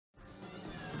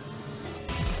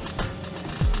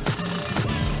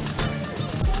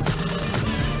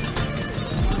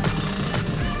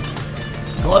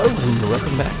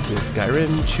welcome back to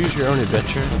Skyrim Choose Your Own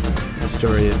Adventure, the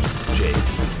story of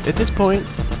Jace. At this point,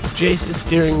 Jace is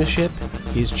steering the ship.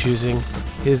 He's choosing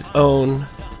his own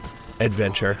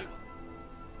adventure.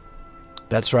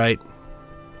 That's right.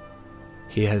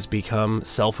 He has become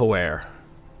self-aware.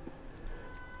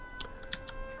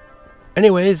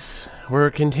 Anyways, we're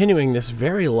continuing this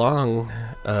very long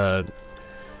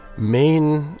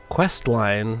main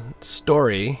questline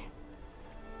story,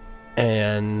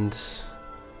 and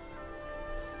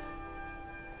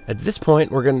at this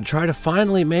point we're going to try to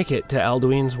finally make it to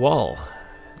Alduin's wall.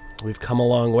 We've come a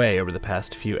long way over the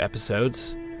past few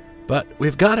episodes, but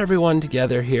we've got everyone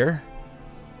together here,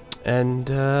 and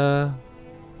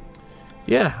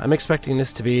yeah, I'm expecting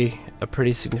this to be a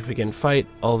pretty significant fight,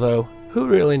 although who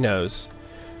really knows.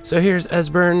 So here's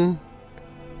Esbern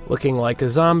looking like a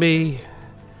zombie.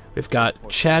 We've got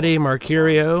chatty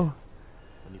Marcurio.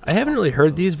 I haven't really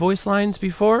heard these voice lines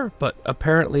before, but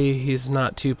apparently he's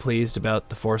not too pleased about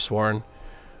the Forsworn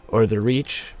or the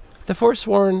Reach. The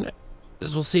Forsworn,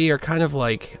 as we'll see, are kind of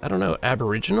like, I don't know,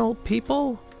 Aboriginal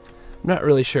people? I'm not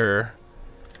really sure.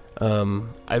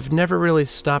 I've never really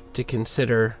stopped to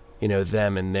consider, you know,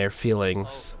 them and their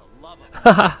feelings.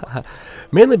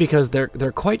 Mainly because they're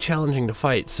quite challenging to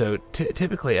fight, so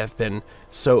typically I've been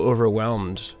so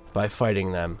overwhelmed by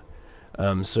fighting them.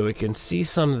 So we can see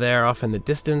some there off in the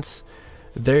distance.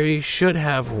 They should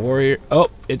have warrior...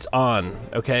 Oh, it's on.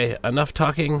 Okay, enough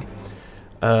talking.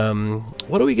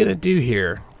 What are we gonna do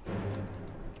here?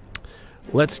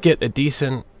 Let's get a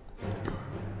decent...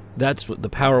 That's what the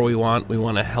power we want. We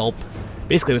want to help,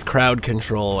 basically with crowd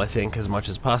control, I think, as much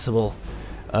as possible.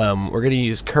 We're gonna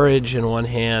use courage in one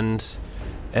hand,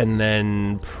 and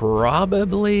then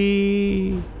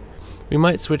probably we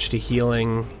might switch to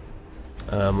healing.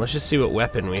 Let's just see what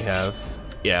weapon we have.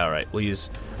 Yeah, alright, we'll use...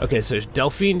 Okay, so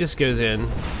Delphine just goes in.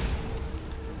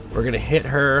 We're gonna hit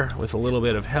her with a little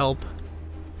bit of help.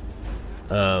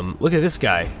 Look at this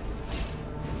guy.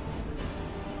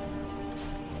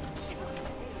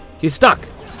 He's stuck!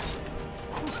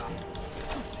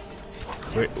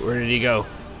 Where did he go?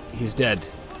 He's dead.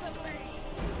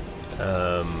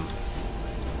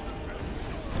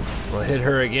 We'll hit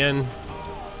her again.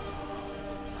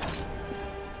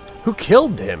 Who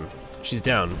killed him? She's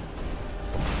down.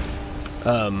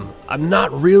 I'm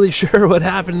not really sure what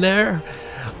happened there.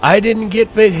 I didn't get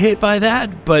hit by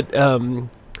that, but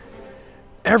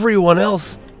everyone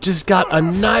else just got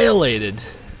annihilated.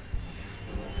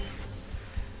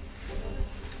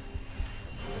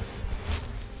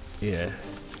 Yeah.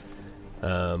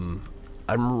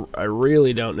 I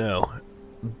really don't know,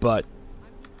 but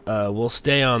we'll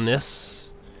stay on this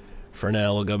for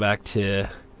now. We'll go back to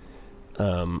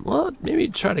well, maybe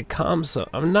try to calm some.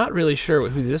 I'm not really sure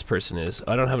who this person is.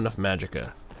 I don't have enough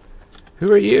magicka.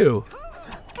 Who are you?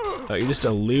 Oh, you're just a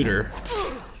looter.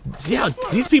 Yeah,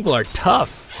 these people are tough.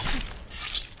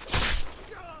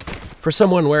 For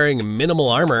someone wearing minimal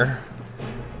armor,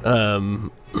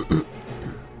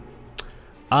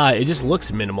 it just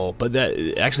looks minimal, but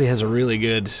that actually has a really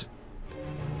good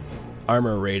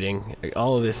armor rating.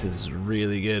 All of this is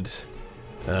really good.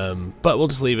 But we'll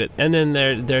just leave it. And then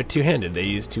they're two-handed. They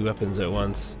use two weapons at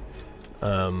once.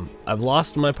 I've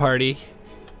lost my party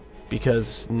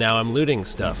because now I'm looting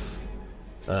stuff.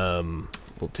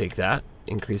 We'll take that.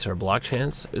 Increase our block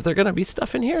chance. Is there gonna be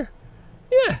stuff in here?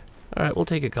 Yeah. Alright, we'll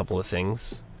take a couple of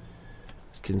things.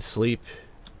 Can sleep.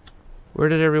 Where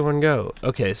did everyone go?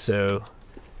 Okay, so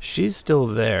she's still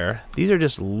there. These are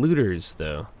just looters,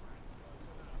 though.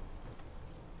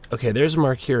 Okay, there's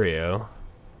Marcurio.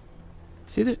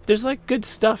 See, there's like good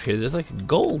stuff here. There's like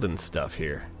gold and stuff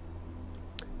here.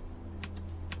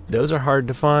 Those are hard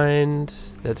to find.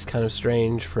 That's kind of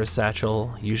strange for a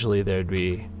satchel. Usually there'd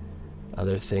be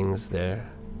other things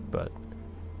there, but...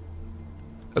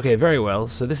 Okay, very well.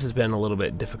 So this has been a little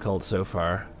bit difficult so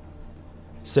far.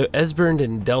 So Esbern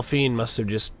and Delphine must have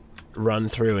just run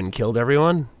through and killed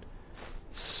everyone.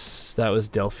 That was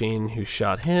Delphine who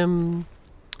shot him.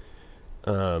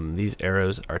 These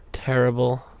arrows are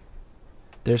terrible.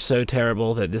 They're so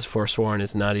terrible that this Forsworn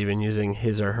is not even using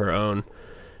his or her own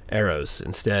arrows.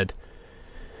 Instead,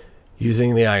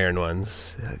 using the iron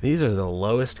ones. These are the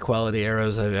lowest quality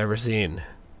arrows I've ever seen.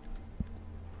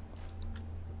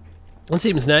 That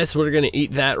seems nice. We're going to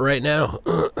eat that right now.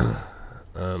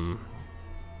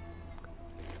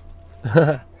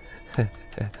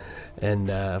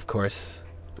 And, of course,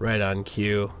 right on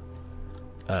cue,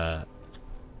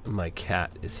 my cat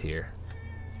is here.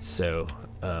 So...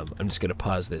 I'm just gonna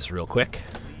pause this real quick.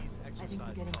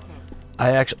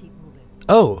 I actually...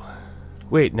 Oh!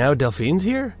 Wait, now Delphine's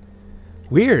here?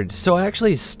 Weird. So I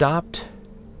actually stopped...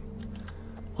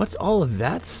 What's all of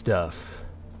that stuff?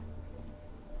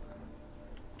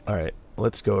 Alright,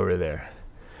 let's go over there.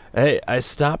 Hey, I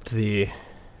stopped the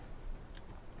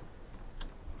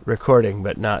recording,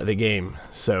 but not the game.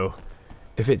 So,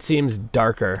 if it seems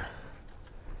darker,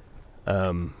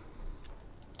 that's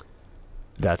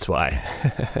why.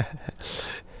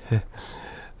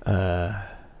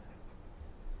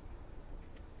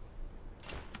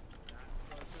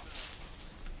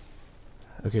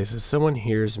 Okay, so someone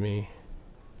hears me.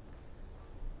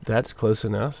 That's close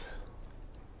enough.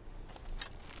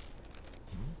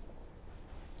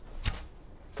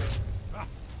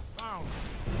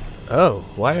 Oh,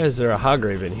 why is there a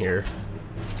Hograven here?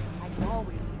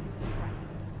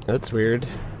 That's weird.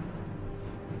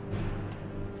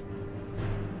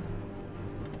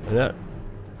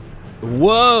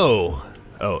 Whoa!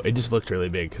 Oh, it just looked really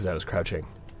big because I was crouching.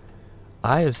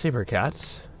 Eye of Saber Cat.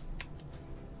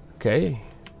 Okay.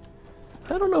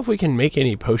 I don't know if we can make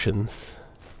any potions.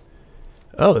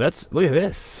 Oh, look at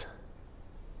this.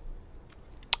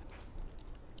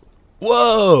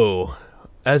 Whoa!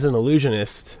 As an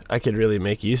illusionist, I could really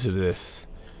make use of this.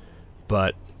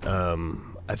 But,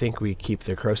 I think we keep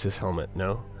the Croesus helmet,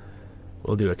 no?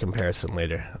 We'll do a comparison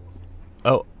later.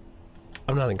 Oh,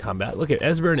 I'm not in combat. Look at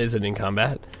Esbern isn't in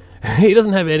combat. He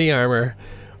doesn't have any armor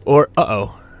or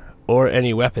or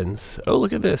any weapons. Oh,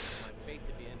 look at this.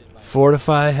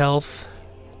 Fortify health.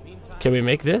 Can we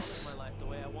make this?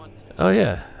 Oh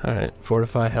yeah. All right.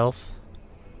 Fortify health.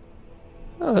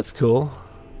 Oh, that's cool.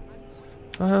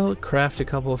 I'll craft a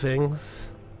couple of things.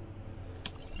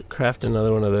 Craft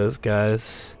another one of those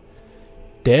guys.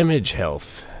 Damage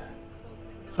health.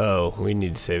 Oh, we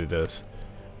need to save those.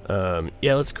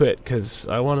 Yeah, let's quit, because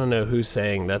I want to know who's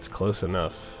saying that's close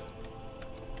enough.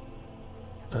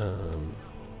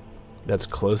 That's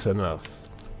close enough.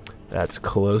 That's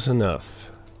close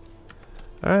enough.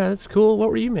 Alright, that's cool. What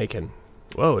were you making?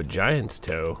 Whoa, a giant's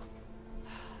toe.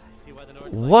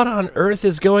 What on earth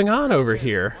is going on over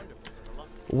here?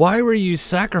 Why were you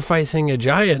sacrificing a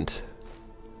giant?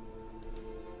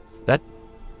 That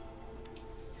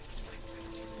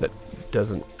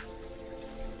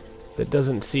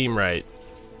doesn't seem right.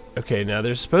 Okay, now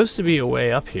there's supposed to be a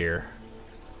way up here.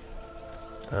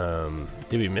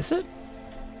 Did we miss it?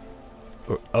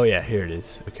 Oh yeah, here it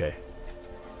is. Okay.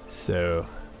 So,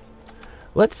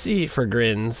 let's see for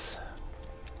grins.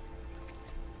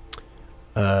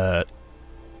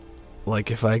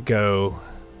 Like if I go...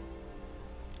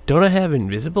 Don't I have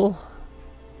invisible?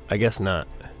 I guess not.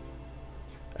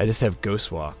 I just have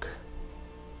ghost walk.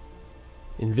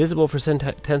 Invisible for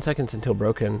 10 seconds until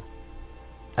broken.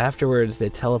 Afterwards, they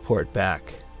teleport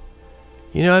back.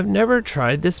 You know, I've never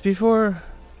tried this before.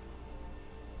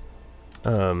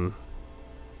 I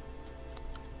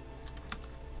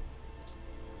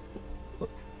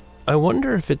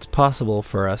wonder if it's possible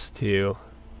for us to...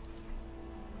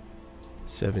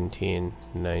 17,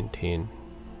 19...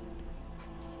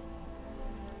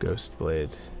 Ghost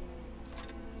Blade.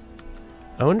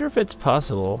 I wonder if it's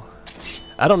possible.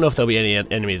 I don't know if there'll be any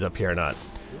enemies up here or not.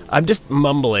 I'm just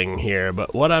mumbling here,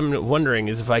 but what I'm wondering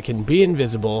is if I can be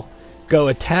invisible, go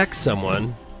attack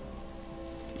someone.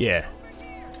 Yeah.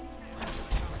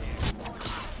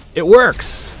 It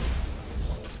works!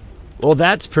 Well,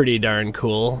 that's pretty darn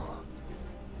cool.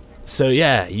 So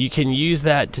yeah, you can use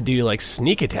that to do like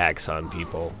sneak attacks on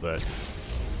people, but...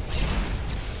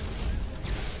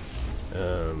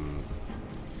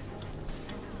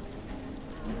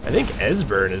 I think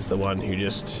Esbern is the one who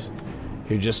just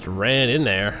ran in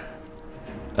there.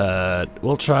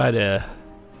 We'll try to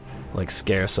like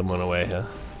scare someone away, huh?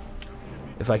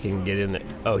 If I can get in there.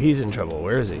 Oh, he's in trouble.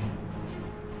 Where is he?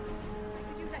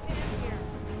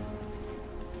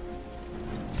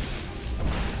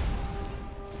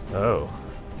 Oh.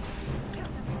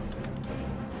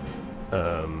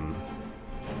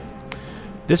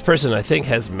 This person I think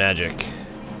has magic.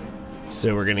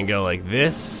 So we're gonna go like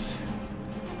this.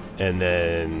 And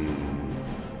then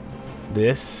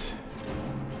this.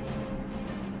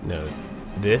 No,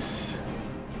 this.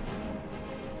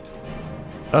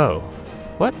 Oh,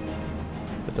 what?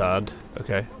 That's odd.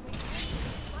 Okay.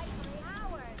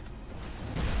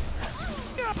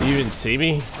 Do you even see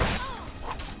me?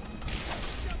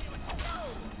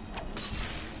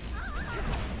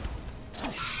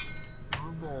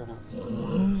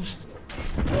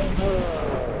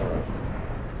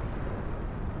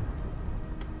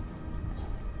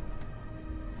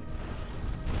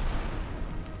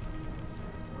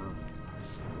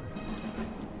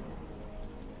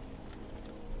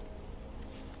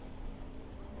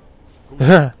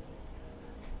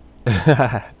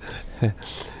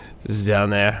 Just down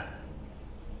there.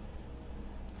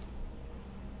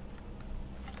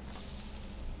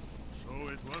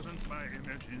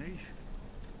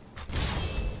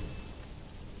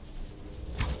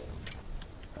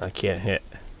 I can't hit.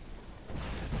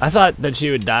 I thought that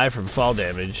she would die from fall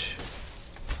damage.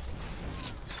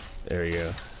 There we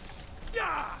go.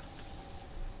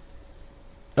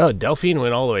 Oh, Delphine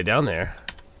went all the way down there.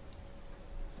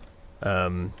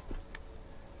 That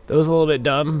was a little bit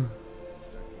dumb.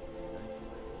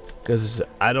 Because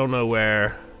I don't know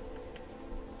where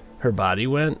her body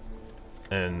went.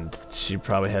 And she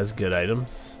probably has good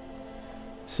items.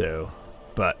 So,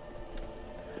 but...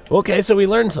 Okay, so we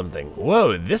learned something.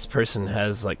 Whoa, this person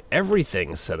has, like,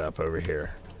 everything set up over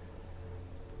here.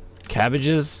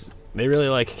 Cabbages. They really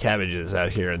like cabbages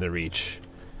out here in the Reach.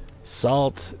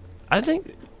 Salt. I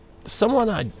think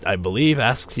someone, I believe,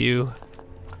 asks you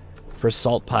for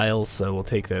salt piles, so we'll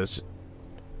take those.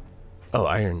 Oh,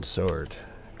 iron sword.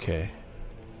 Okay.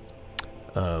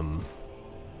 We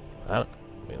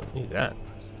don't need that.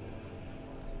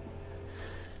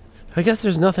 I guess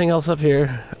there's nothing else up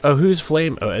here. Oh, who's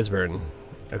flame? Oh, Esbern.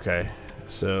 Okay,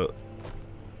 so...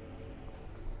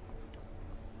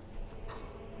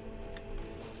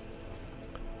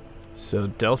 So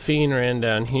Delphine ran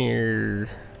down here.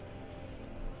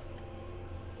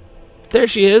 There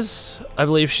she is. I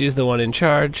believe she's the one in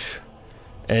charge.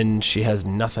 And she has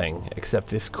nothing except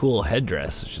this cool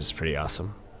headdress, which is pretty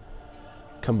awesome.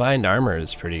 Combined armor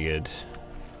is pretty good.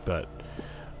 But,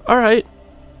 alright.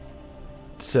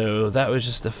 So that was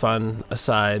just a fun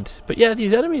aside. But yeah,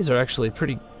 these enemies are actually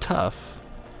pretty tough.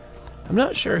 I'm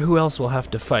not sure who else we'll have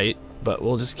to fight, but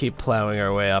we'll just keep plowing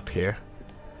our way up here.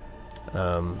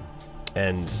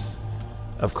 And,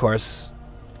 of course...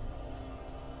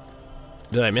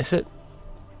 Did I miss it?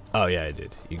 Oh yeah, I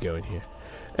did. You go in here.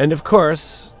 And of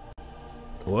course...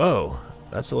 Whoa,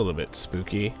 that's a little bit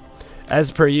spooky. As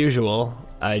per usual,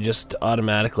 I just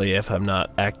automatically, if I'm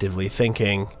not actively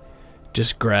thinking,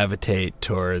 just gravitate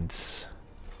towards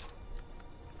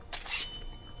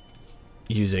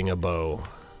using a bow,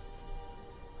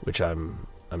 which I'm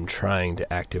trying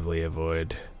to actively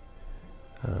avoid.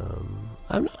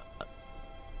 I'm not...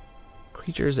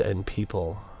 Creatures and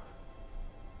people.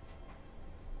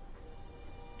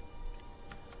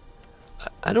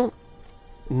 I don't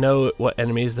know what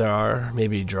enemies there are.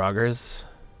 Maybe Draugrs.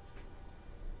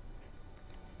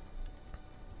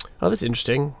 Oh, that's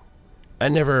interesting. I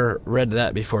never read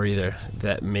that before either.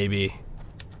 That maybe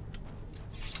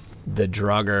the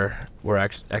Draugr were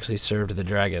actually served the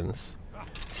dragons.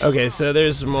 Okay, so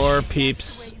there's more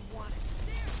peeps.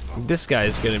 This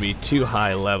guy's gonna be too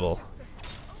high level.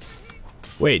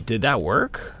 Wait, did that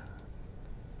work?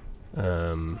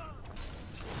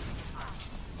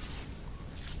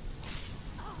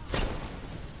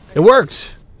 It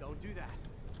worked! Don't do that.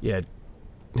 Yeah,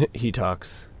 he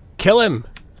talks. Kill him!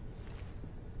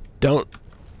 Don't.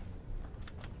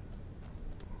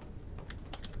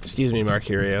 Excuse me,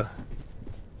 Marcurio.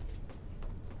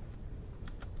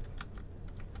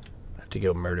 I have to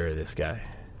go murder this guy.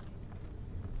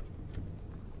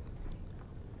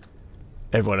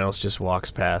 Everyone else just walks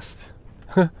past.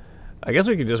 I guess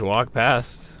we could just walk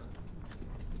past.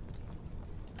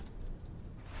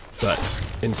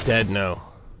 But instead, no.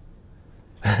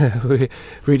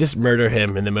 we just murder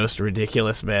him in the most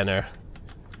ridiculous manner.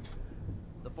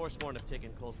 The Forsworn have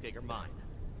taken Kolskager mine.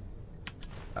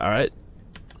 Alright.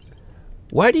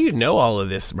 Why do you know all of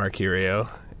this, Marcurio?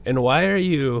 And why are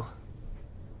you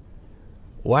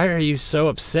so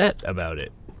upset about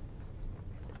it?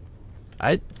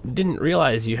 I didn't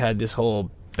realize you had this whole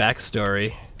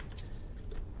backstory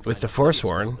with the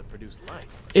Forsworn.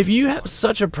 If you have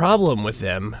such a problem with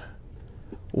them,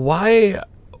 why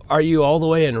are you all the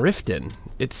way in Riften?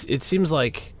 It seems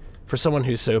like for someone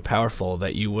who's so powerful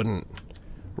that you wouldn't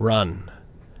run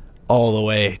all the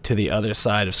way to the other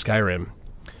side of Skyrim.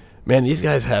 Man, these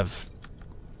guys have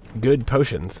good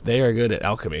potions. They are good at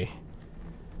alchemy.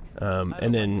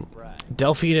 And then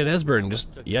Delphine and Esbern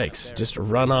just, yikes, just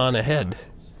run on ahead.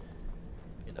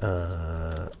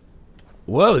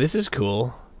 Whoa, this is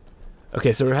cool.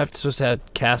 Okay, so we're supposed to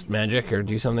cast magic or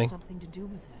do something?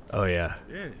 Oh yeah.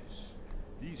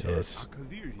 Yes.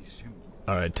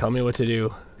 Alright, tell me what to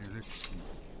do. Here, let's see.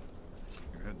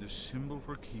 You had the symbol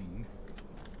for king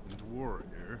and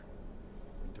warrior,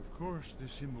 and of course the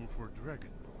symbol for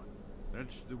dragonborn.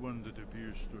 That's the one that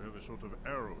appears to have a sort of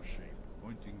arrow shape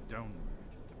pointing downward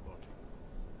at the bottom.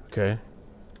 Okay.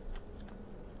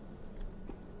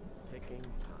 Picking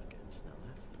pockets. Now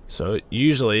that's the... So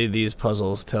usually these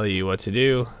puzzles tell you what to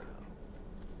do.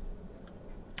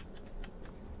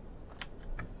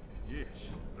 Yes,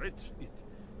 that's it.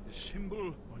 The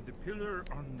symbol on the pillar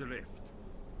on the left.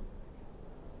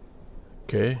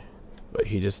 Okay. But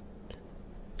he just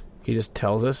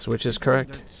tells us which is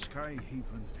correct. That Skyhaven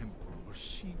temple was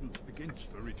sealed against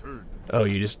against the return. Oh,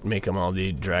 you just make them all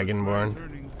be Dragonborn.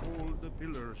 Turning all the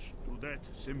pillars to that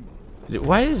symbol.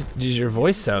 Why does your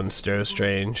voice sound so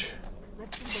strange?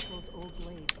 Let's see what those old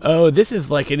blades. Oh, this is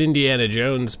like an Indiana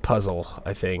Jones puzzle,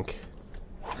 I think.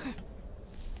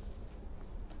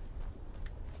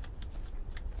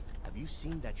 Have you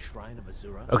seen that shrine of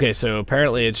Azura? Okay, so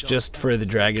apparently it's just for the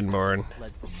Dragonborn.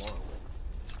 Fled from Morrowind.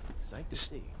 Sight to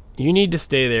see. You need to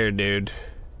stay there, dude.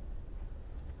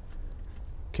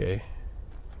 Okay.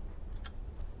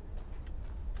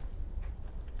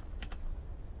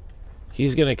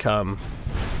 He's gonna come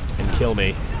and kill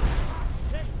me.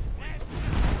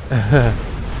 Careful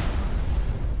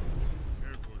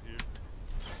here.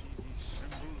 See these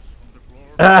symbols on the floor?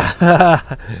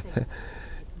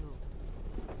 Let's move.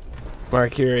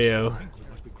 Marcurio, We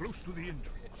must be close to the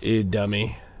entrance. you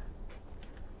dummy.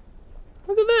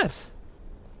 Look at this.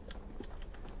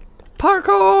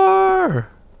 Parkour!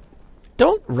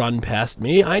 Don't run past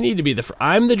me. I need to be the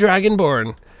I'm the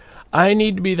Dragonborn. I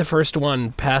need to be the first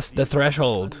one past the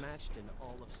threshold. Unmatched in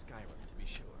all of Skyrim, to be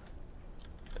sure.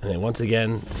 And then once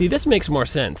again, see, this makes more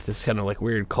sense. This kind of like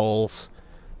weird coals.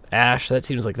 Ash, that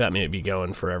seems like that may be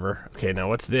going forever. Okay, now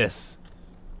what's this?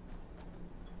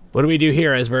 What do we do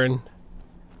here, Esbern?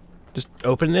 Just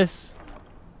open this?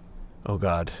 Oh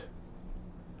god.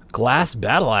 Glass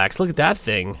battle axe, look at that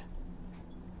thing.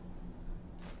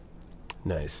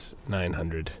 Nice,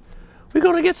 900. We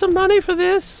gonna get some money for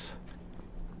this?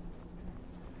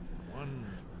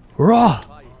 Raw!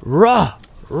 Raw!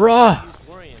 Raw! Who's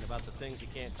worrying about the things you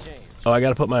can't change? Oh, I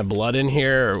gotta put my blood in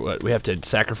here, or what? We have to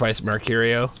sacrifice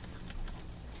Marcurio?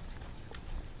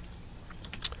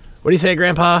 What do you say,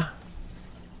 Grandpa?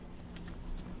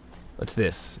 What's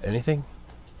this? Anything?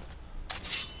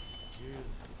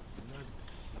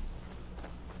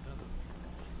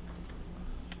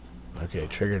 Okay,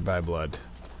 triggered by blood.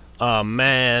 Oh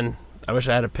man, I wish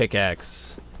I had a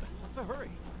pickaxe. What's the hurry?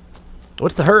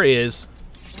 What's the hurry is,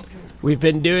 we've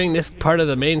been doing this part of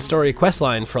the main story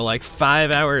questline for like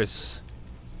 5 hours.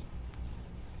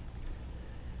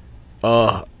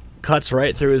 Cuts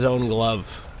right through his own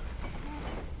glove.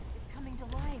 It's coming to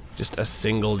life. Just a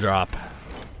single drop.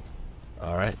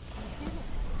 Alright. We did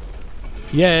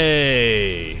it.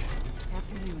 Yay!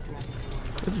 After you,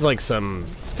 Dragonborn. This is like some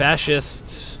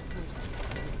fascist,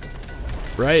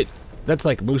 right? That's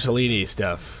like Mussolini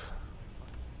stuff.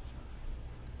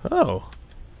 Oh.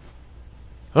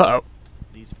 Uh-oh.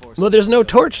 These Well, there's no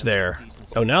torch there.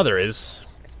 Oh, now there is.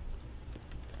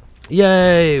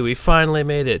 Yay! We finally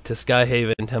made it to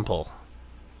Skyhaven Temple.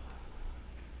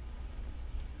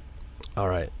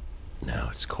 Alright. Now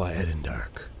it's quiet and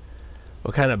dark.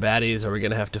 What kind of baddies are we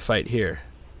gonna have to fight here?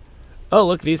 Oh,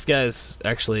 look, these guys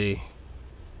actually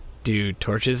do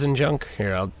torches and junk.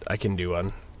 Here, I can do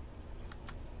one.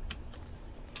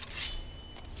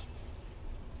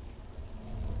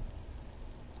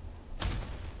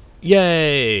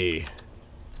 Yay!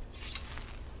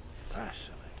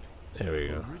 There we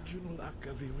go.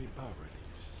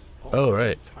 Oh,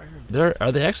 right.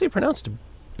 Are they actually pronounced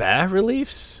bas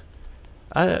reliefs?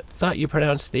 I thought you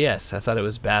pronounced the S. I thought it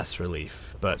was bas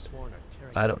relief, but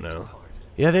I don't know.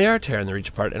 Yeah, they are tearing the Reach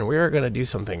apart, and we're going to do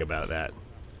something about that.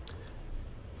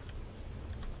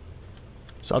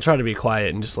 So I'll try to be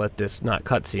quiet and just let this, not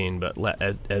cutscene, but let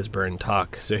Esbern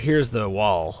talk. So here's the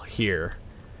wall here,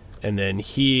 and then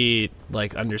he,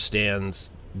 like,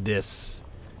 understands this,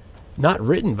 not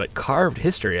written, but carved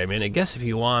history. I mean, I guess if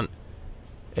you want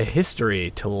a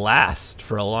history to last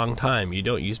for a long time, you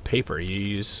don't use paper, you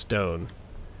use stone.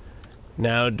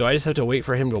 Now, do I just have to wait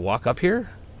for him to walk up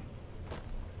here?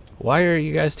 Why are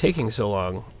you guys taking so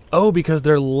long? Oh, because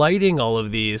they're lighting all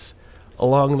of these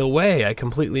along the way. I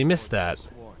completely missed that.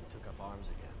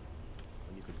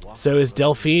 So is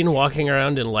Delphine walking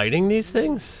around and lighting these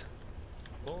things?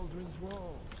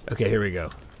 Okay, here we go.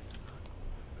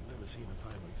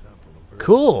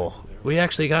 Cool. We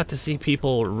actually got to see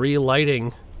people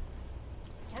relighting.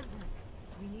 Esbern,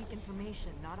 we need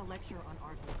information, not a lecture on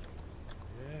art.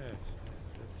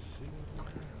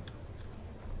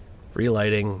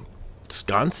 Relighting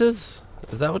sconces?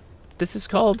 Is that what this is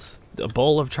called? A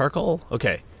bowl of charcoal?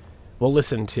 Okay. We'll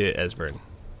listen to Esbern.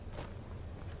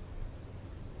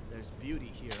 There's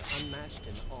beauty here, unmatched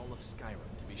in all of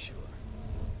Skyrim, to be sure.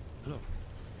 Look,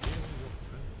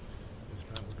 this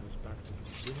battle goes back to the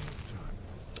beginning of time.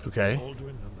 Okay. Alduin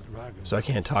and the dragon. So I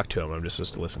can't talk to him, I'm just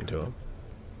supposed to listen to him.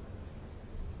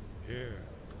 Here,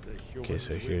 the human Okay,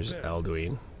 so here's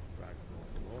Alduin. Dragonborn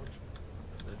Lord,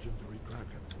 the legendary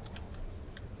Dragonborn.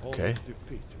 Okay. Alduin's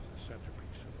defeat is the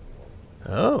centerpiece of the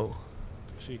world. Oh.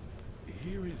 You see,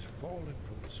 here he's fallen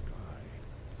from the sky,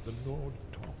 The Nord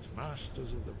taunts.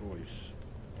 Masters of the voice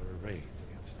are arrayed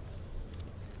against them.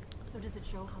 So does it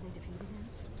show how they defeated him?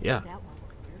 Yeah. That one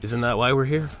over here. Isn't that why we're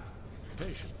here?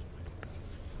 Patience.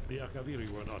 The Akaviri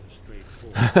were not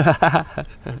straightforward.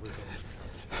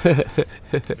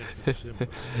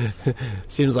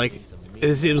 Seems like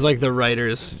it seems like the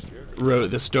writers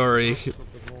wrote the story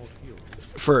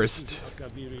first,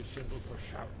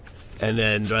 and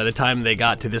then by the time they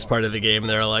got to this part of the game,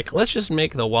 they're like, let's just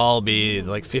make the wall be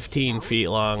like 15 feet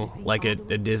long, like a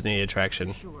Disney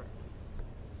attraction. Sure.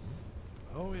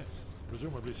 Oh yes,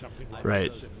 presumably something like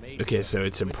Right. Okay, so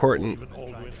it's important.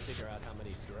 Alduin.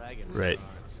 Right.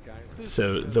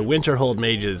 So the Winterhold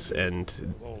mages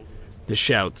and the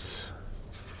shouts,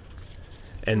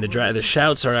 and the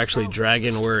shouts are actually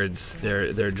dragon words.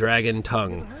 They're dragon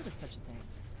tongue. Never heard of such a thing.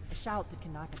 A shout that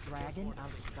can knock a dragon out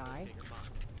of the sky.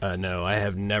 No, I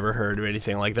have never heard of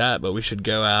anything like that. But we should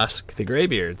go ask the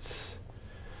Greybeards.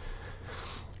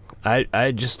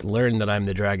 I just learned that I'm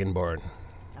the Dragonborn.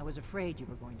 I was afraid you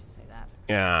were going to say that.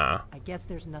 Yeah. I guess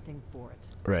there's nothing for it.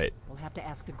 Right. We'll have to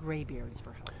ask the Greybeards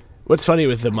for help. What's funny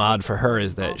with the mod for her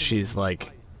is that she's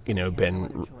like, you know, been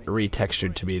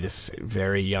retextured to be this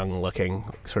very young-looking,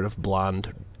 sort of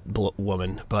blonde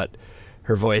woman, but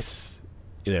her voice,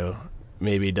 you know,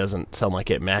 maybe doesn't sound like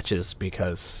it matches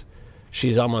because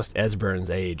she's almost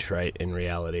Esbern's age, right? In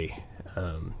reality,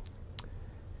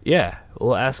 yeah.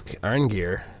 We'll ask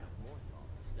Arngir.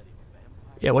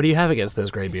 Yeah, what do you have against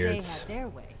those They Greybeards? had their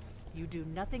way. You do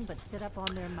nothing but sit up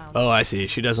on their mountains. Oh, I see.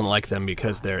 She doesn't like them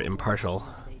because they're impartial.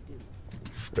 They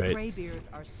do. Right. Greybeards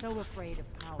are so afraid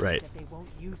of power Right. that they won't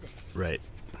use it. Right.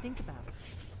 Think about it.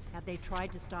 Have they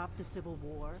tried to stop the Civil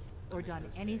War or done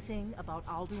anything about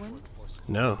Alduin?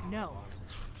 No. No.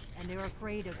 And they're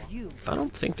afraid of you. I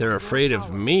don't think they're afraid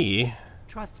of me.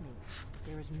 Trust me,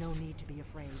 there is no need to be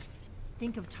afraid.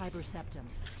 Think of Tiber Septim.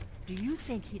 Do you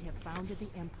think he'd have founded the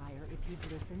Empire if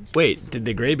you'd listened? to Wait, did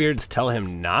the Greybeards tell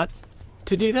him not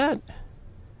to do that?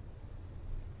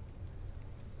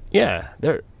 Yeah,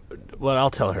 they're... Well, I'll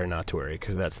tell her not to worry,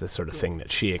 because that's the sort of thing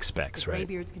that she expects, The right?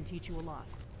 Greybeards can teach you a lot.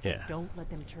 Yeah. Don't let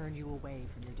them turn you away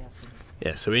from your destiny.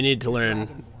 Yeah, so we need to learn...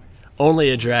 Dragonborn. Only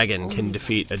a dragon can Only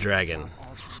defeat a the dragon.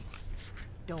 Alduin.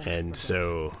 Don't And forget.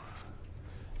 so...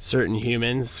 Certain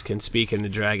humans can speak in the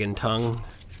dragon tongue,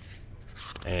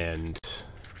 and...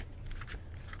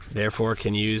 therefore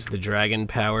can use the dragon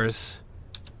powers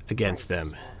against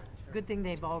them. Good thing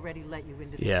they've already let you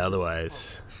into the Yeah,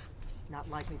 otherwise... Not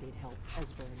likely they'd help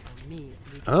Esbern or me.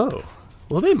 Oh,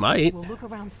 well they might. We'll look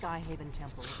around Skyhaven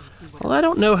Temple and see what Well, I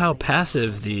don't know how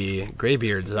passive the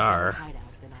Greybeards are.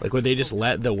 Like, would they just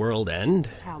let the world end?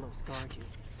 Talos guard you.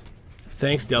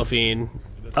 Thanks, Delphine.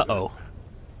 Uh-oh.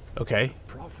 Okay.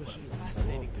 Prophecy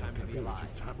Fascinating of time to be the alive.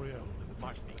 Tamriel in the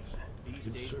first place. These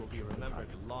In days search will be of the remembered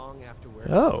dragon. long after we're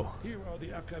Oh. Here are the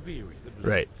Akaviri, the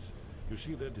Right. blades. You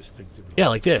see their distinctive Yeah,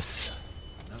 like this.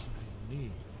 Now they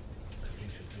need that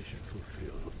ancient mission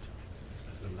fulfilled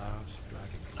as the last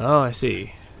dragon. Oh, I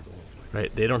see.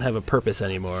 Right, they don't have a purpose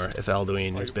anymore if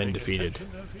Alduin has been defeated.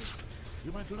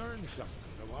 You might learn something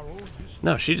of our own history.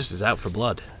 No, she just is out for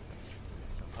blood.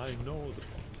 I know the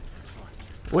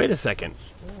Wait a second.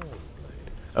 small blade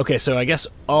Okay, so I guess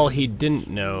all he didn't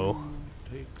know...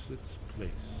 takes its place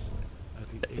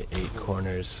at the The 8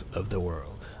 corners of the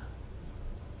world.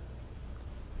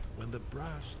 When the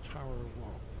brass tower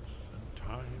walks and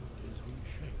time is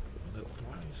reshaped, when the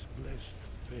thrice blessed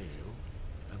fail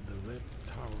and the red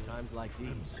tower times like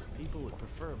these. People would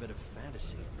prefer a bit of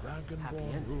fantasy. Happy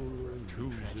Dragonborn ending. ruler True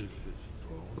loses tragedy. his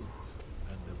throne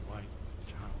and the white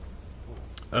tower falls.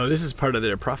 Oh, this is part of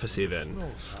their prophecy then.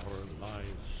 Snow tower lies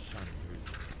sundered.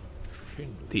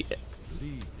 Kingdoms The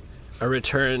bleed a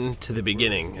return to the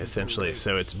beginning, essentially.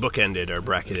 So it's bookended or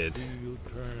bracketed. wheel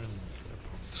turns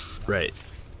upon Right.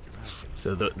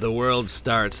 So the world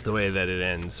starts the way that it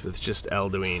ends, with just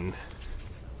Alduin.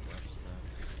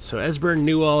 So Esbern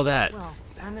knew all that. Well,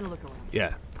 I'm gonna look around.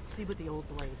 Yeah. See what the old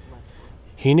blades left for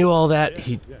us. He knew all that.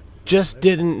 He just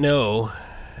didn't know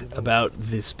about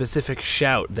the specific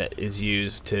shout that is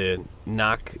used to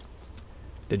knock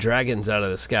the dragons out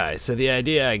of the sky. So the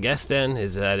idea, I guess, then,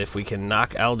 is that if we can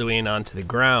knock Alduin onto the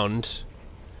ground,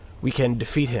 we can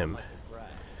defeat him.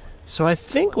 So I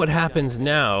think what happens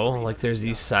now, like there's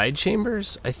these side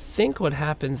chambers, I think what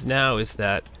happens now is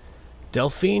that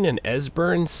Delphine and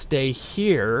Esbern stay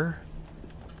here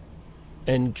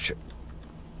and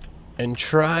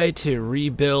try to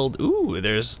rebuild. Ooh,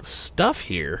 there's stuff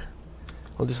here.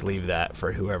 We'll just leave that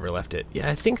for whoever left it. Yeah,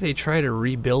 I think they try to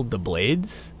rebuild the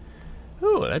blades.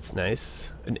 Ooh, that's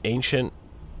nice. An ancient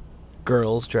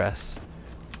girl's dress.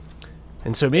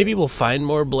 And so maybe we'll find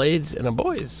more blades in a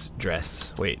boy's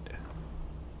dress. Wait.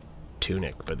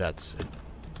 Tunic, but that's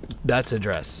a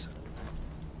dress.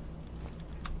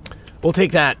 We'll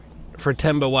take that for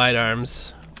Temba wide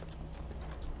arms.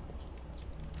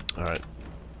 Alright.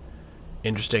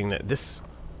 Interesting that this...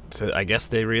 So I guess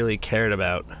they really cared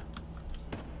about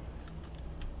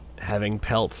having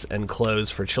pelts and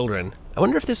clothes for children. I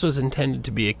wonder if this was intended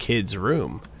to be a kid's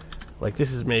room. Like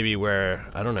this is maybe where,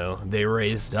 I don't know, they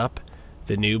raised up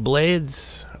the new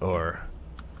blades? Or...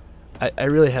 I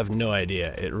really have no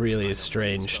idea. It really is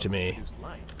strange to me.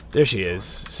 There she is.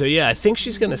 So yeah, I think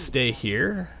she's gonna stay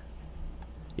here.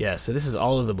 Yeah, so this is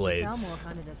all of the blades. Falmore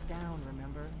hunted us down,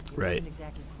 remember? It Right. wasn't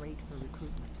exactly great for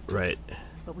recruitment. Right.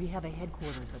 But we have a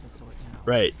headquarters of a sort now.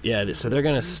 Right, yeah, so they're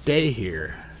gonna stay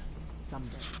here. Someday.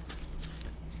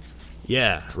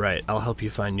 Yeah, right. I'll help you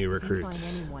find new You find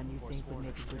recruits. anyone you think would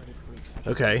make a good recruit. I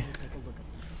can Okay. certainly take a look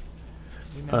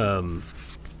at them. Remember,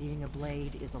 being a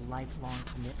blade is a lifelong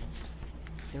commitment.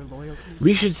 Their loyalty.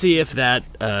 We should see if that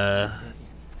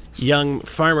young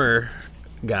farmer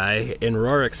guy in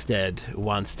Rorikstead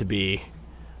wants to be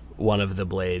one of the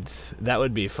blades. That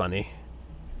would be funny.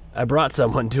 I brought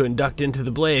someone to induct into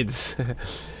the blades.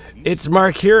 It's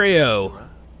Marcurio.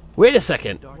 Wait a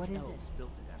second. What is it?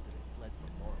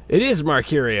 It is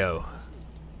Marcurio.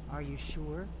 Are you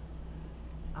sure?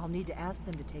 I'll need to ask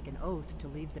them to take an oath to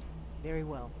leave the... Very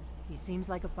well. He seems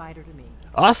like a fighter to me.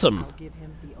 Awesome. I'll give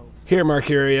him the oath. Here,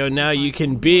 Marcurio, now you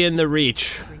can be in the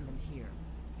Reach. Bring them here.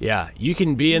 Yeah, you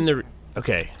can be in the...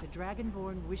 Okay. The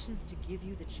Dragonborn wishes to give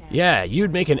you the chance. Yeah,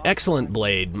 you'd make an excellent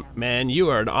blade, man. You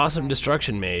are an awesome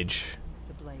destruction mage.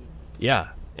 The blades. Yeah,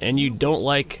 and you don't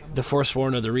like the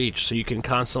Forsworn or the Reach, so you can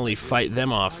constantly fight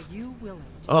them off. Are you willing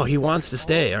to Oh, he wants to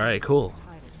stay. All right, cool.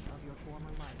 titles of your former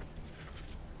life?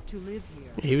 To live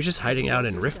here. He was just hiding out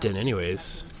in Riften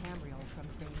anyways. Tamriel from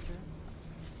danger?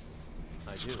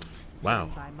 I do. Wow.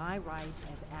 And by my right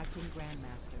as acting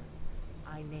Grandmaster,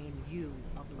 I name you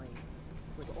a blade,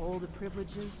 with all the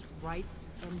privileges, rights,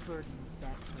 and burdens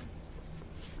that brings.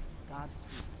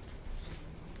 Godspeed.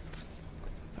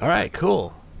 All right,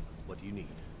 cool. What do you need?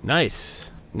 Nice.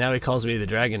 Now he calls me the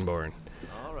Dragonborn.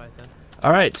 All right then.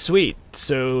 All right, sweet.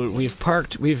 So we've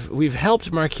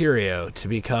helped Marcurio to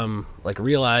become, like,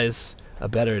 realize a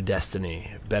better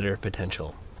destiny, better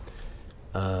potential.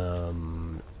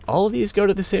 All of these go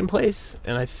to the same place,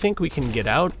 and I think we can get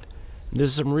out.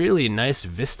 There's some really nice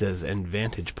vistas and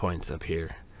vantage points up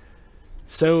here.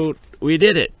 So we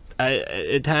did it.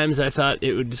 At times I thought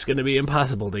it was just going to be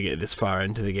impossible to get this far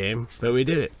into the game, but we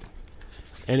did it.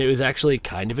 And it was actually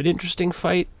kind of an interesting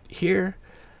fight here.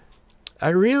 I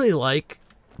really like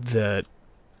the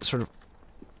sort of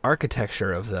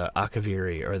architecture of the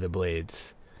Akaviri, or the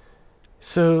blades.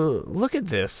 So look at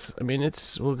this. I mean,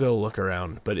 we'll go look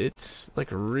around, but it's like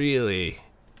really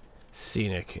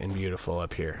scenic and beautiful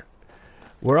up here.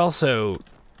 We're also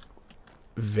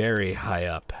very high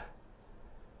up.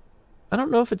 I don't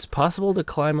know if it's possible to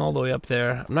climb all the way up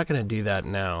there. I'm not going to do that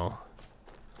now.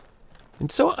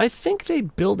 And so I think they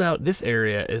build out this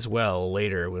area as well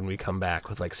later when we come back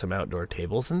with like some outdoor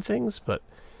tables and things, but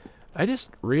I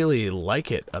just really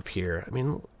like it up here. I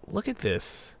mean, look at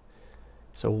this.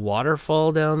 It's a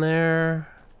waterfall down there.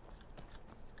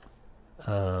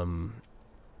 I'm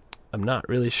not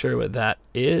really sure what that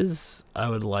is. I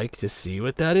would like to see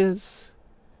what that is.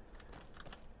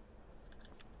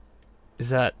 Is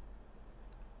that...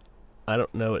 I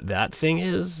don't know what that thing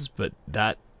is, but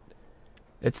that...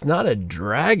 It's not a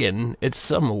dragon. It's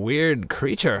some weird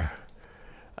creature.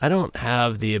 I don't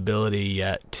have the ability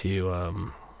yet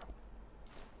to,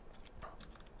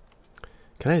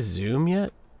 Can I zoom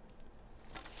yet?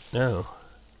 No.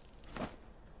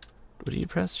 Would you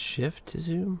press shift to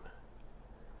zoom?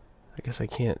 I guess I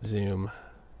can't zoom.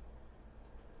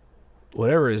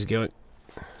 Whatever is going...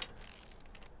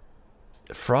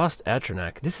 Frost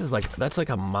Atronak. This is like... That's like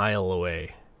a mile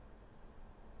away.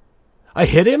 I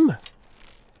hit him?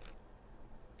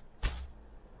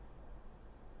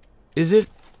 Is it...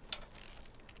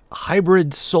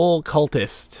 Hybrid Soul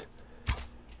Cultist?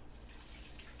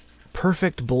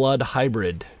 Perfect Blood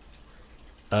Hybrid.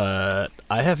 I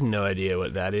have no idea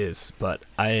what that is, but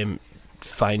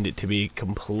find it to be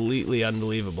completely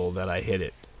unbelievable that I hit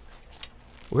it.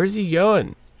 Where's he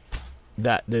going?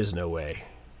 There's no way.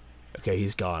 Okay,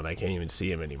 he's gone. I can't even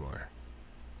see him anymore.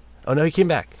 Oh no, he came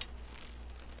back.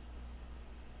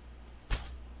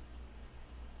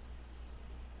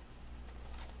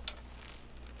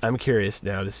 I'm curious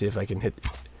now to see if I can hit...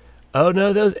 Oh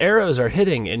no, those arrows are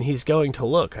hitting and he's going to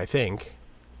look, I think.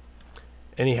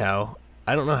 Anyhow,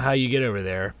 I don't know how you get over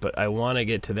there, but I want to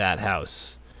get to that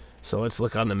house. So let's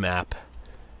look on the map.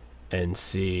 and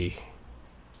see.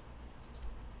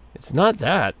 It's not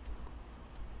that.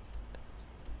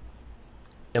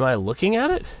 Am I looking at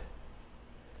it?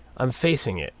 I'm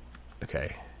facing it.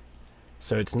 Okay.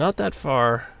 So it's not that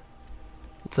far.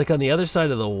 It's like on the other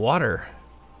side of the water.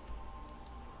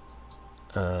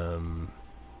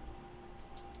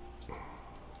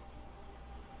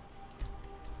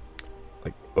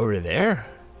 Like over there?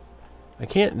 I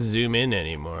can't zoom in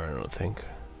anymore, I don't think.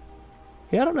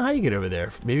 Yeah, I don't know how you get over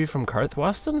there. Maybe from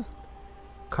Karthwasten?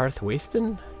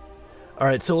 Karthwasten?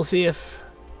 Alright, so we'll see if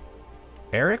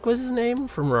Eric was his name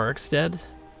from Rorikstead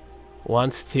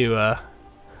wants to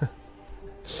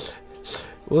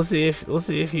we'll see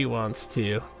if he wants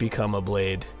to become a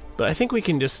blade. But I think we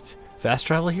can just fast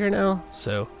travel here now,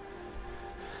 so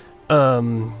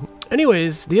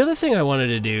anyways, the other thing I wanted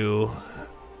to do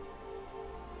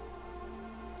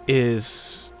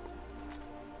is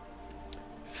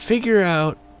figure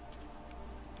out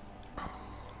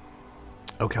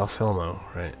Calcelmo,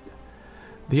 right?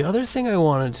 The other thing I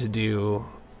wanted to do,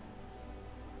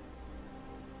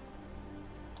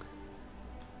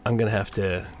 I'm gonna have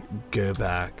to go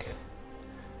back.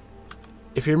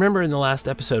 If you remember in the last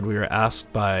episode, we were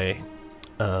asked by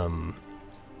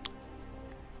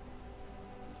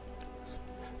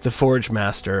the Forge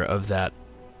Master of that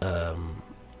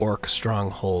orc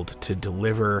stronghold to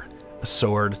deliver a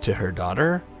sword to her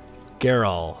daughter,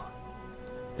 Geralt.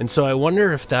 And so I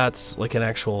wonder if that's like an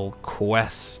actual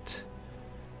quest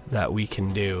that we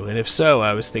can do. And if so,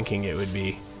 I was thinking it would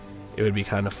be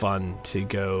kind of fun to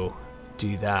go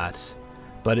do that.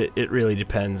 But it really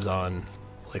depends on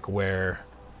like where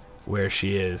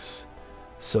she is.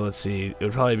 So let's see, it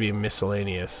would probably be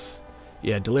miscellaneous.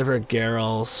 Yeah, deliver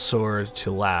Geralt's sword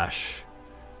to Lash.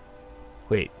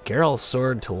 Wait, Geralt's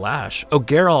sword to Lash? Oh,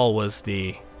 Geralt was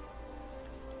the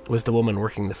woman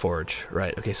working the forge,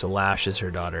 right? Okay, so Lash is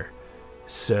her daughter.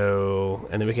 So,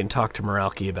 and then we can talk to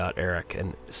Meralki about Eric.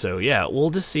 And so, yeah, we'll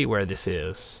just see where this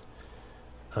is.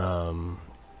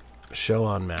 Show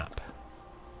on map.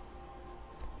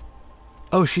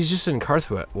 Oh, she's just in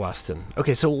Karthwasten.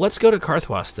 Okay, so let's go to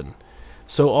Karthwasten.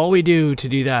 So all we do to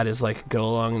do that is like go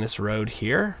along this road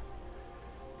here.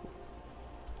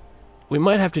 We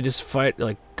might have to just fight,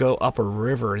 like go up a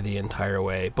river the entire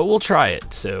way, but we'll try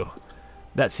it. So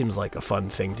that seems like a fun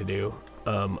thing to do.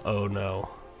 Oh no.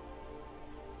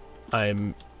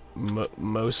 I'm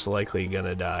most likely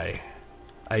gonna die.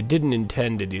 I didn't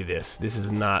intend to do this. This is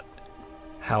not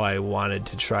how I wanted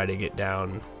to try to get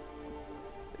down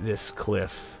this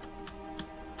cliff.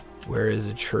 Where is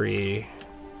a tree?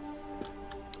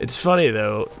 It's funny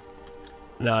though,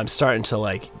 now I'm starting to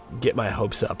like get my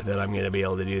hopes up that I'm gonna be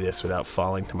able to do this without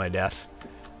falling to my death.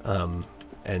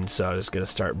 And so I was gonna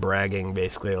start bragging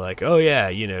basically like, oh yeah,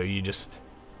 you know, you just...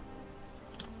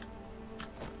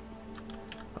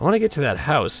 I want to get to that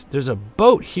house. There's a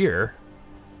boat here.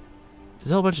 There's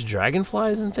a whole bunch of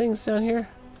dragonflies and things down here.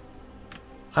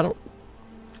 I don't...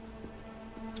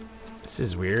 This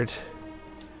is weird.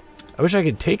 I wish I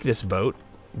could take this boat.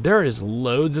 There is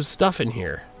loads of stuff in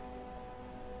here.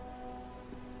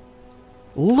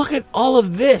 Look at all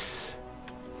of this!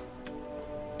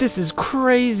 This is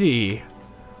crazy!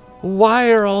 Why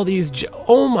are all these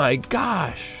oh my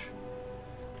gosh!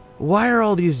 Why are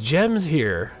all these gems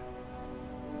here?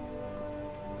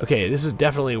 Okay, this is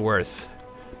definitely worth.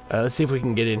 Let's see if we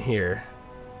can get in here.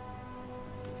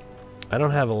 I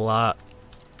don't have a lot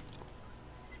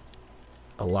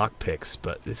of lockpicks,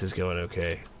 but this is going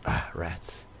okay. Ah,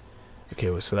 rats.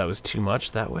 Okay, so that was too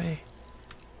much that way?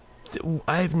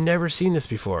 I've never seen this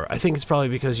before. I think it's probably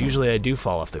because usually I do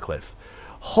fall off the cliff.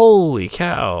 Holy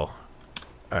cow.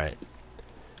 Alright.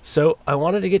 So, I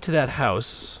wanted to get to that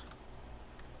house,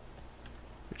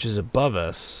 which is above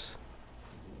us.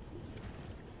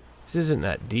 This isn't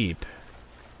that deep.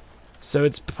 So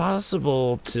it's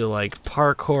possible to like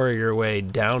parkour your way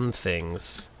down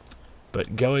things,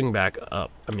 but going back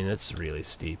up, I mean that's really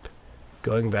steep.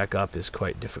 Going back up is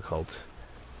quite difficult.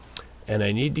 And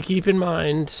I need to keep in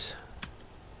mind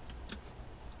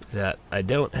that I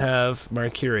don't have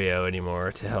Marcurio anymore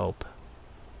to help.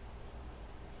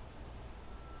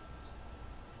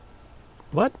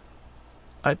 What?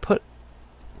 I put...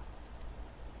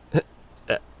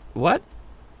 what?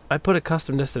 I put a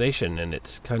custom destination and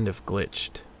it's kind of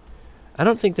glitched. I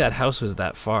don't think that house was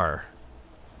that far.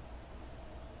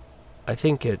 I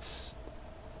think it's...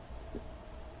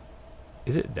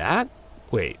 Is it that?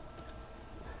 Wait.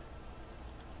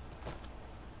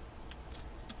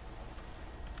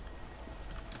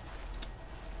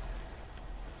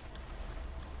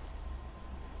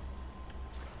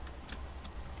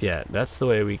 Yeah, that's the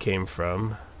way we came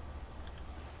from.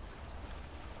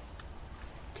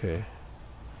 Okay.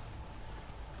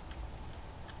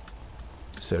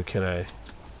 So can I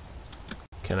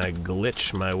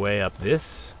glitch my way up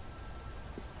this?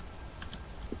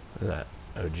 What is that?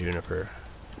 Oh, juniper.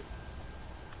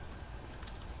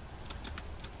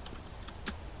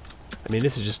 I mean,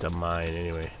 this is just a mine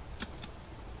anyway.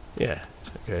 Yeah,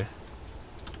 okay.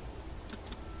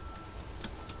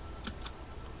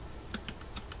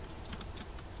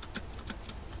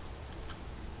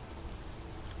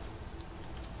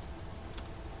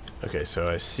 Okay, so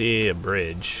I see a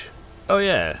bridge. Oh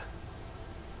yeah.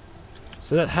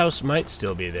 So that house might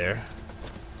still be there.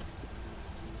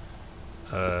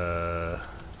 Would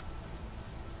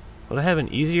I have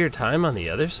an easier time on the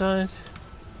other side?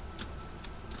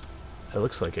 It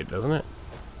looks like it, doesn't it?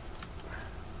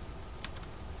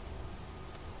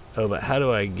 Oh, but how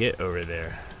do I get over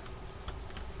there?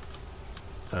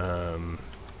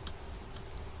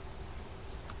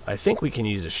 I think we can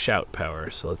use a shout power,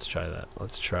 so let's try that.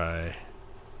 Let's try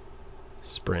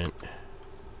sprint.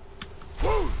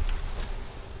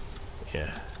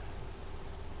 Yeah.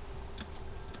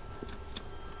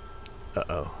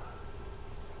 Uh-oh.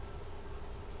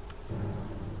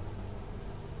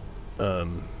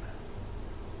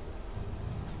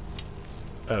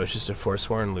 Oh, it's just a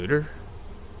forsworn looter?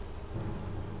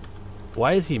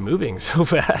 Why is he moving so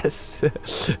fast?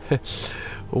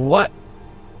 What?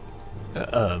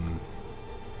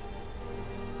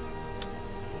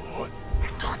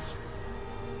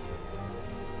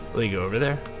 Will he go over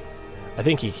there? I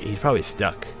think he's probably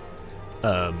stuck.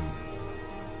 We'll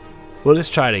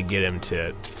just try to get him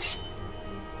to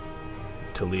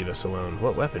leave us alone.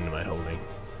 What weapon am I holding?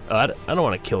 Oh, I don't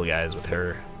want to kill guys with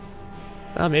her.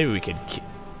 Oh, maybe we could...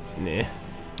 Nah.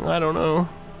 I don't know.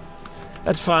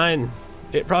 That's fine.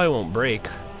 It probably won't break.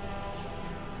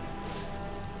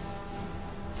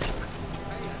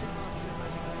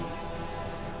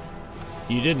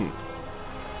 You didn't.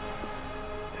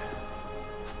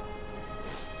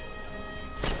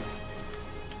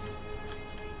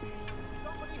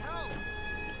 Somebody help!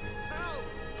 Help!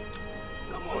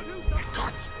 Someone do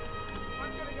something!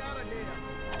 I'm getting out of here!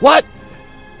 What?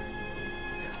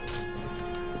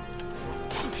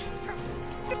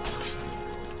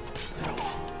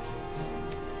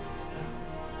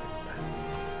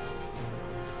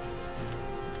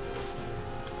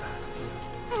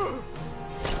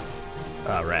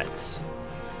 Ah, rats.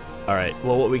 Alright,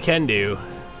 well what we can do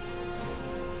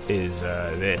is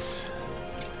this.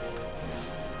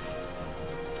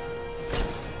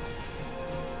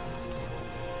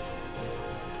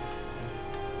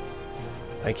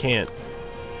 I can't.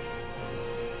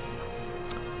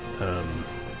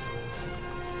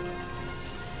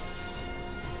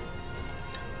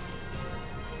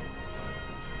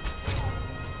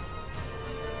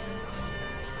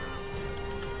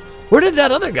 Where did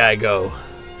that other guy go?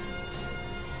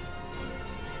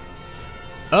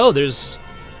 Oh, there's...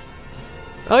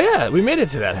 Oh yeah, we made it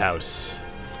to that house.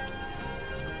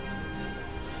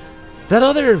 That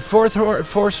other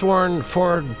forsworn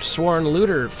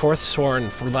looter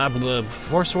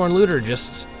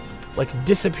just like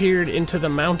disappeared into the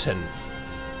mountain.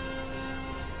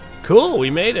 Cool, we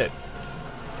made it.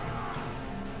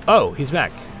 Oh, he's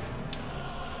back.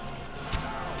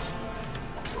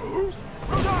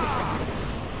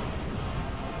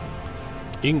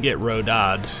 You can get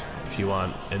Rodad if you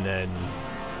want, and then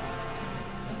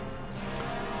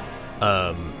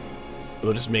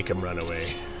we'll just make him run away.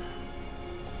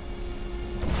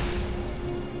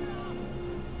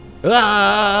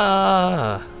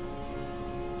 Ah!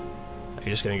 Are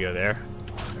you just gonna go there?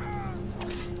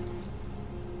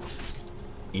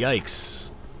 Yikes.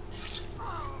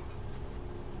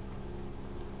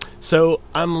 So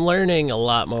I'm learning a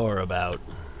lot more about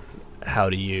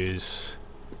how to use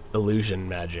illusion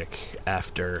magic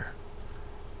after...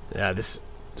 Yeah, this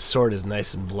sword is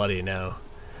nice and bloody now.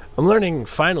 I'm learning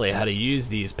finally how to use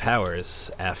these powers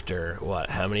after, what,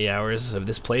 how many hours of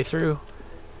this playthrough?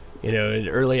 You know,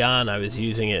 early on I was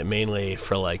using it mainly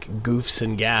for like goofs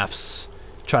and gaffs,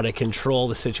 try to control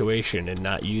the situation and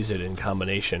not use it in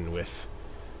combination with,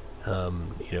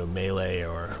 you know, melee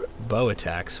or bow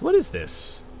attacks. What is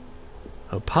this?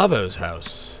 Oh, Pavo's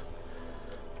house.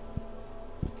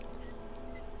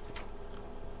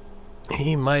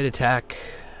 He might attack,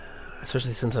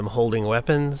 especially since I'm holding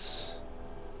weapons.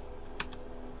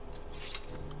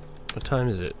 What time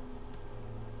is it?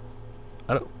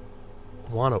 I don't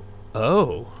want to...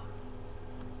 Oh.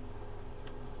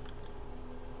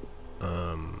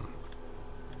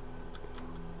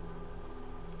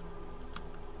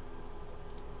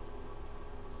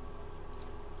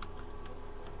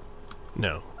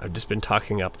 No, I've just been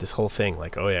talking up this whole thing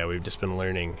like, oh yeah, we've just been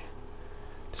learning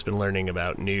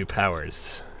about new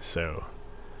powers. So,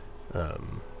 we're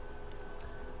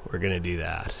gonna do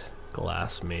that.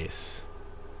 Glass mace.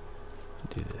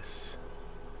 Do this.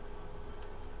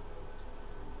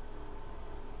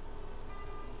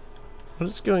 What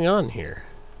is going on here?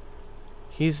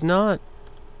 He's not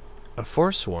a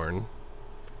Forsworn.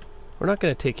 We're not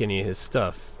gonna take any of his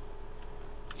stuff.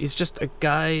 He's just a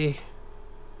guy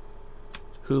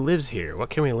who lives here. What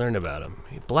can we learn about him?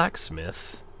 A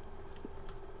blacksmith.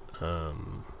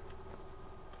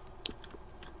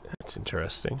 That's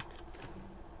interesting.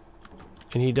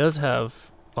 And he does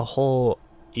have a whole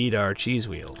Edar cheese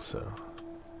wheel, so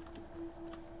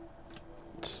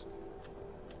it's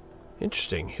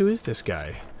interesting. Who is this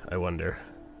guy, I wonder?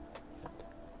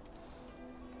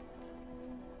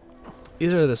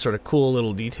 These are the sort of cool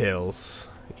little details,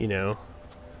 you know.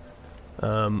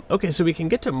 Okay, so we can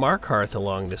get to Markarth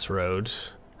along this road.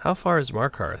 How far is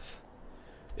Markarth?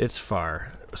 It's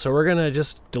far. So we're gonna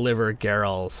just deliver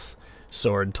Geralt's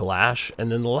sword to Lash,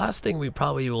 and then the last thing we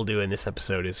probably will do in this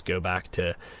episode is go back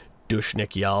to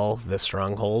Dushnik Yal, the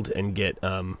stronghold, and get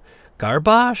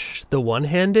Garbosh, the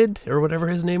one-handed, or whatever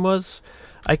his name was.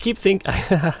 I keep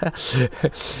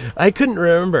I couldn't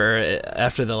remember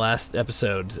after the last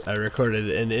episode I recorded,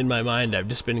 and in my mind I've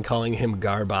just been calling him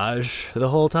Garbage the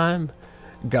whole time.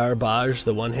 Garbage,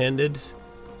 the one-handed.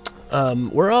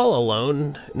 We're all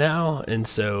alone now, and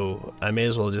so I may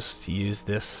as well just use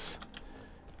this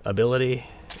ability.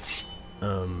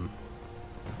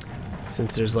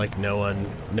 Since there's like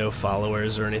no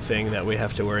followers or anything that we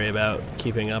have to worry about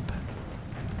keeping up.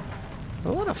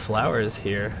 A lot of flowers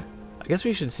here. I guess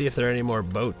we should see if there are any more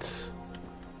boats.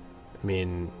 I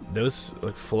mean, those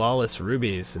like flawless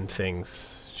rubies and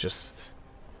things, just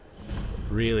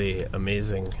really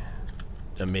amazing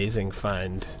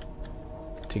find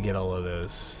to get all of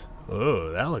those.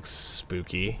 Oh, that looks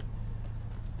spooky.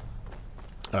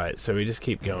 Alright, so we just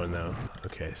keep going though.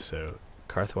 Okay, so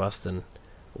Karthwasten.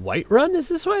 Whiterun is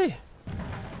this way?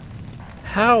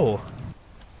 How?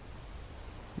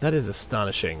 That is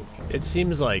astonishing. It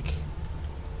seems like...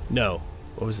 No.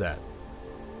 What was that?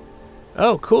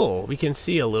 Oh, cool. We can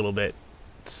see a little bit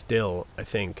still, I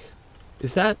think.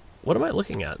 Is that... What am I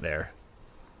looking at there?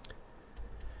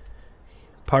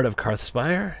 Part of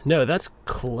Karthspire? No, that's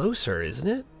closer, isn't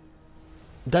it?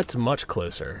 That's much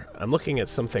closer. I'm looking at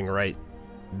something right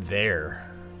there.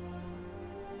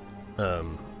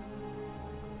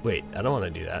 Wait, I don't want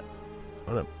to do that.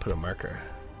 I want to put a marker.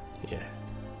 Yeah.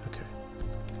 Okay.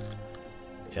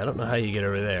 Yeah, I don't know how you get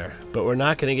over there, but we're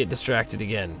not going to get distracted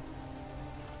again.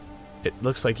 It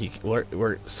looks like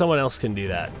someone else can do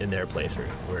that in their playthrough.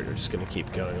 We're just going to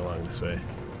keep going along this way.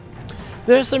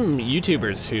 There's some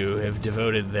YouTubers who have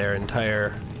devoted their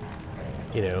entire,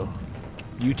 you know,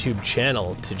 YouTube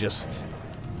channel to just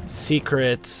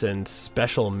secrets and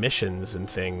special missions and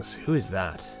things. Who is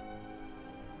that?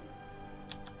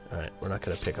 Alright, we're not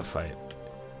going to pick a fight.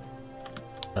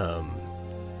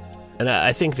 And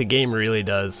I think the game really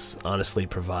does honestly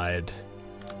provide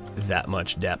that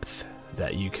much depth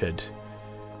that you could,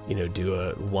 you know, do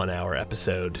a 1-hour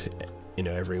episode, you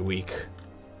know, every week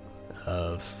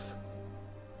of,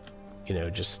 you know,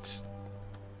 just...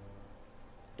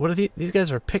 What are these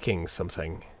guys are picking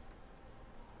something.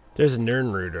 There's a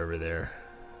Nirnroot over there.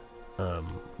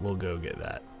 We'll go get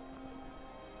that.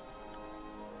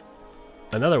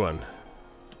 Another one.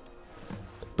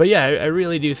 But yeah, I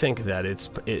really do think that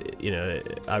you know,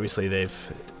 obviously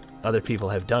other people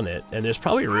have done it, and there's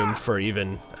probably room for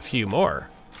even a few more.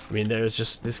 I mean, there's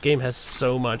just, this game has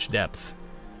so much depth.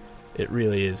 It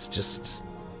really is just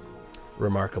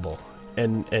remarkable.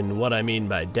 And what I mean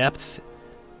by depth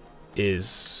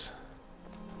is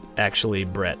actually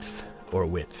breadth or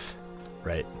width,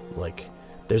 right? Like,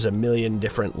 there's a million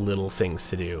different little things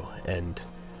to do, and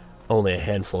only a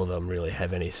handful of them really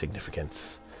have any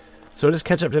significance. So we'll just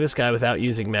catch up to this guy without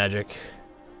using magic.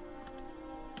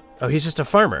 Oh, he's just a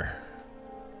farmer.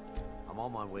 I'm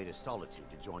on my way to Solitude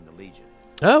to join the Legion.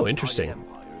 Oh, interesting. The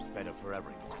Empire is better for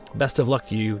everyone. Best of luck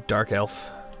to you, Dark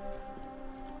Elf.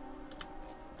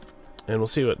 And we'll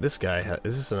see what this guy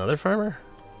is. This another farmer?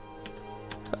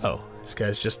 Oh, this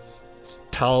guy's just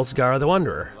Talsgar the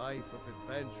Wanderer.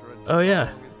 Oh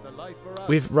yeah,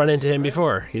 we've run into him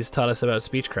before. He's taught us about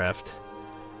speechcraft.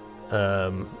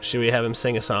 Should we have him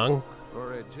sing a song?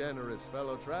 For a generous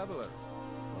fellow traveler.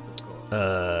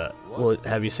 We'll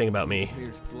have you sing about me.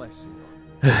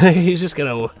 He's just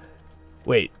gonna...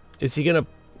 Wait, is he gonna...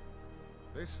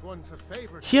 This one's a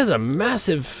favorite. He has a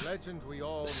massive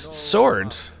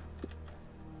sword.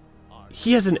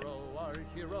 He has an...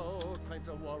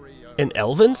 An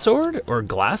elven sword? Or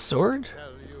glass sword?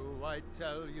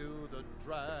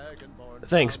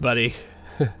 Thanks, buddy.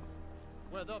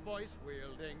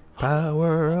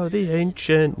 Power of the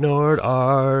ancient Nord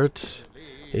art.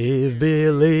 If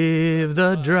believe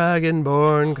the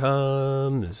Dragonborn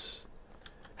comes.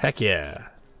 Heck yeah.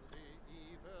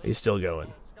 He's still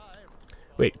going.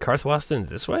 Wait, Karthwasten's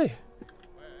this way?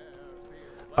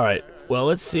 Alright, well,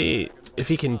 let's see if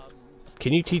he can...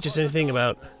 Can you teach us anything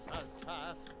about...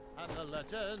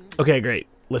 Okay, great.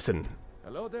 Listen.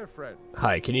 Hello there, friend.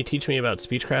 Hi, can you teach me about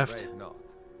speechcraft? Afraid not.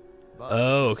 But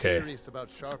Oh, I'm okay. serious about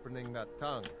sharpening that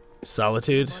tongue.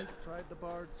 Solitude? Might try the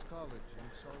Bard's College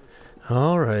in Solitude.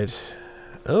 Alright.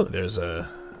 Oh, there's a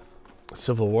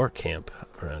Civil War camp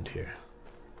around here.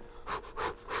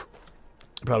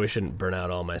 I probably shouldn't burn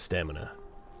out all my stamina.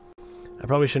 I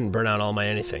probably shouldn't burn out all my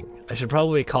anything. I should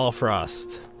probably call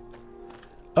Frost.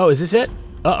 Oh, is this it?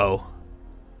 Uh-oh.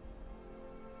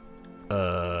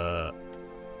 I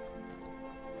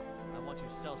want you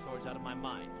sellswords out of my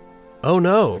mind. Oh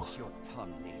no. Watch your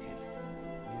tongue, native.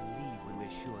 We'll leave when we're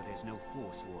sure there's no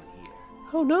Forsworn here.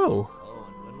 Oh no. Oh,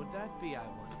 and when would that be, I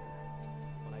wonder?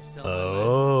 When I sell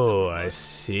Oh, my I land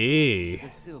see. The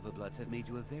Silverbloods have made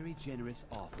you a very generous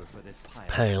offer for this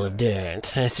Pile of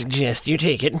dirt. I suggest you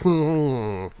take it.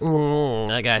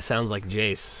 That guy sounds like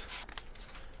Jace.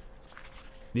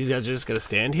 These guys are just gonna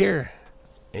stand here?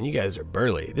 And you guys are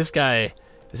burly. This guy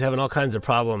is having all kinds of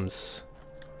problems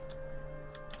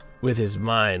with his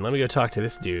mind. Let me go talk to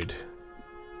this dude.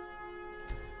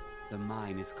 The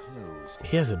mine is closed.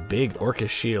 He has a big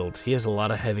orcish shield. He has a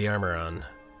lot of heavy armor on.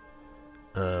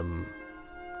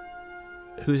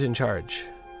 Who's in charge?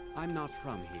 I'm not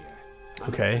from here.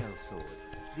 I'm Okay. a sellsword.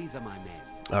 These are my men.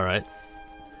 Alright.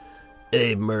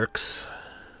 Hey, Mercs.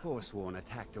 Forsworn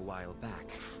attacked a while back.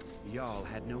 Jarl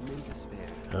had no men to spare.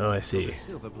 Oh, I So the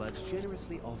see. Silverbloods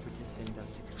generously offered to send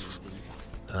us to clean things up.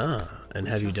 Ah, and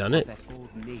have you Just done want it? That old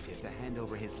native to hand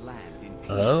over his land in payment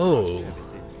Oh. for our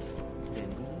services. Then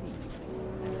we leave,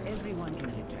 and everyone can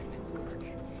get back to work.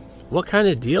 What kind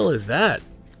of deal is that?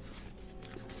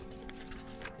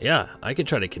 Yeah, I could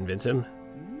try to convince him.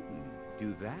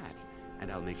 Do that,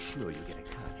 and I'll make sure you get a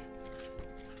cut.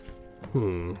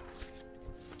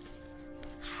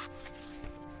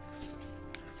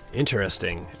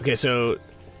 Interesting. Okay, so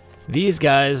these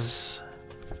guys,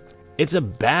 it's a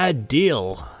bad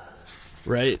deal,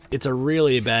 right? It's a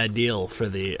really bad deal for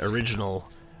the original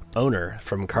owner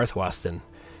from Karthwasten.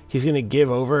 He's going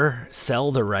to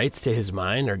sell the rights to his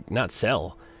mine, or not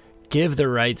sell, give the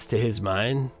rights to his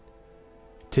mine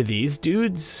to these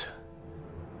dudes,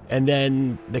 and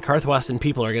then the Karthwasten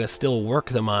people are going to still work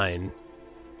the mine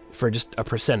for just a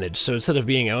percentage. So instead of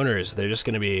being owners, they're just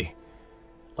going to be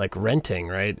like renting,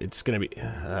 right? It's going to be,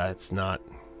 it's not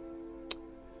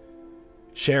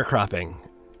sharecropping,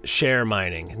 share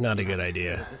mining, not a good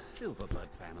idea. The Silverblood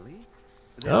family.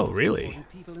 Oh, really?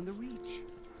 People in the Reach.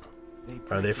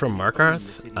 Are they from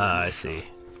Markarth? Ah, I see.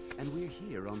 And we're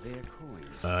here on their coin.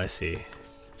 I see.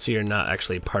 So you're not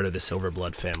actually part of the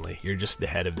Silverblood family. You're just the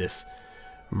head of this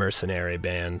mercenary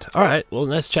band. Alright, well,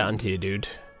 nice chatting to you, dude.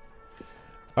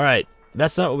 Alright,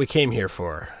 that's not what we came here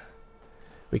for.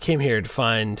 We came here to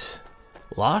find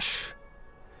Losh.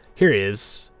 Here he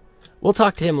is. We'll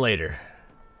talk to him later.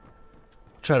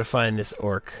 Try to find this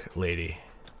orc lady.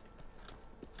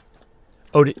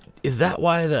 Oh, is that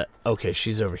why the... Okay,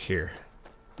 she's over here.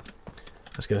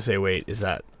 I was gonna say, wait, is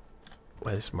that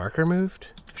why this marker moved?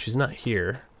 She's not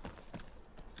here.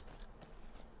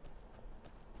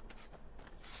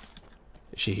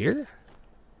 Is she here?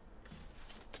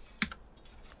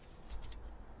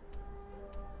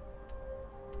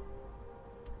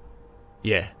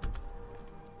 Yeah.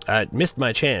 I missed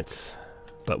my chance,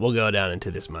 but we'll go down into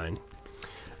this mine.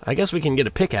 I guess we can get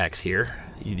a pickaxe here.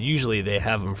 Usually they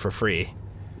have them for free.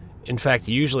 In fact,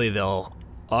 usually they'll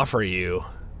offer you...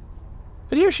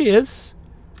 But here she is,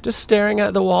 just staring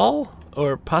at the wall,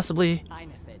 or possibly...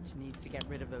 Einafitch needs to get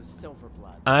rid of those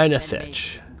Silverbloods. Einafitch. Then maybe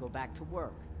he can go back to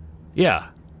work. Yeah.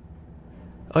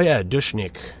 Oh yeah,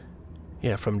 Dushnik.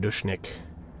 Yeah, from Dushnik.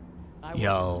 I work in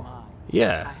Y'all. the mines.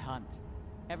 Yeah. I hunt.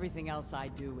 Everything else I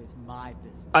do is my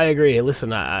business. I agree.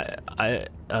 Listen, I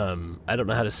don't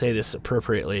know how to say this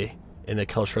appropriately in the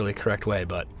culturally correct way,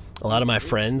 but a lot of my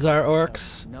friends are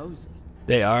orcs. Nosy.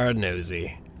 They are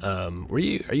nosy. Are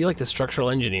you like the structural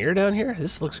engineer down here?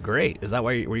 This looks great. Is that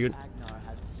why were you? Agnar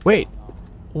has a strong Wait. arm.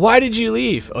 Why did you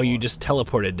leave? Oh, you just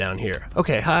teleported down here.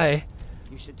 Okay, hi.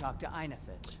 You should talk to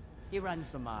Einafitch. He runs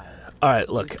the mines. All right,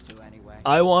 look. Used to anyway.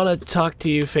 I want to talk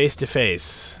to you face to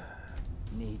face.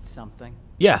 Need something?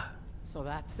 Yeah. So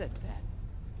that's it then.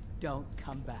 Don't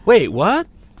come back. Wait, what?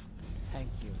 Thank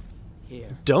you. Here.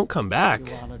 Don't come back.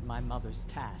 You honored my mother's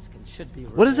task and should be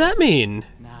What does that mean?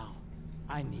 Now,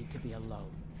 I need to be alone.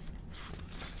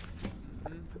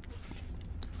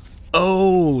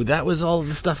 Oh, that was all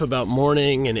the stuff about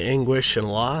mourning and anguish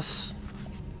and loss.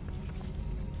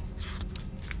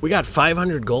 We got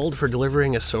 500 gold for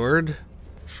delivering a sword.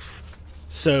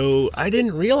 So I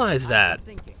didn't realize that. I'm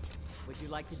thinking, would you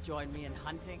like to join me in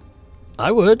hunting?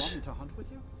 I would. Want me to hunt with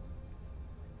you?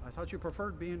 I thought you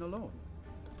preferred being alone.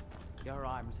 Your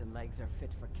arms and legs are fit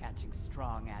for catching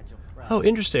strong, agile prey. Oh,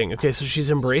 interesting. Okay, so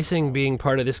she's embracing being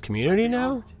part of this community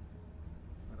now?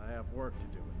 But I have work to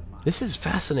do in the mine. This is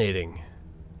fascinating.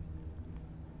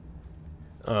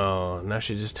 Oh, now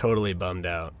she's just totally bummed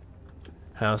out.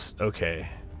 House, okay.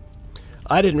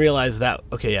 I didn't realize that.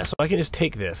 Okay, yeah, so I can just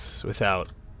take this without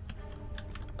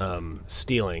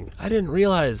stealing. I didn't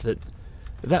realize that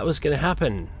that was going to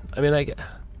happen. I mean,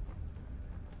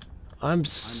 I'm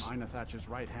Inethach's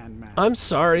right-hand man. I'm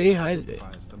sorry.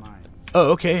 Supervise the mines.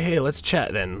 Oh, okay. Hey, let's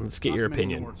chat then. Let's get your Not many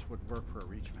opinion. lords would work for a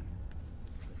Reachman.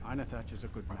 Inethach is a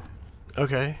good man.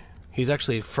 Okay. He's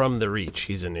actually from the Reach.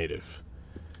 He's a native.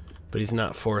 But he's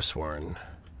not forsworn.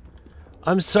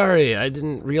 I'm sorry. I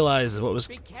didn't realize what was...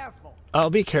 Be careful. I'll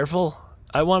be careful.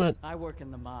 I want to... I work in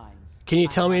the mines. Can you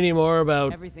tell me any more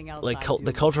about Everything else like I do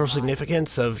the is cultural mine.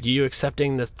 significance of you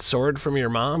accepting the sword from your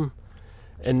mom,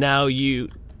 and now you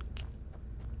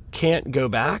can't go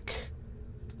back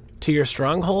to your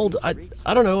stronghold? I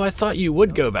don't know. I thought you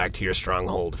would go back to your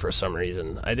stronghold for some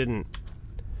reason. I didn't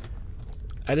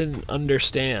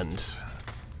understand.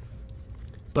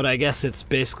 But I guess it's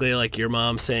basically like your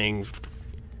mom saying,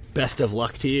 "Best of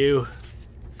luck to you.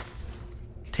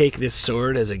 Take this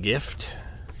sword as a gift.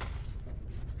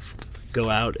 Go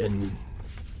out and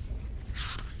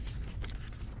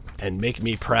make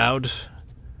me proud.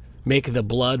 Make the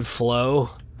blood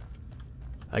flow."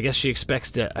 I guess she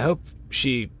expects to... I hope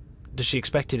she... Does she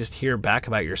expect to just hear back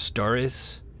about your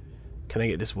stories? Can I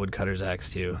get this woodcutter's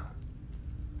axe too?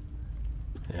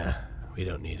 Yeah, we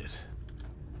don't need it.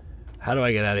 How do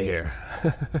I get out of here?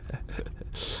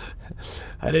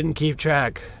 I didn't keep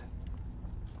track.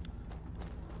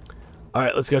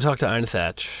 Alright, let's go talk to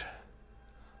Inethach.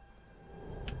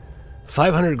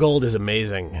 500 gold is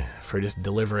amazing for just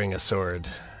delivering a sword.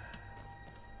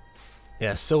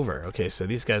 Yeah, silver. Okay, so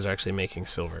these guys are actually making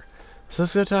silver. So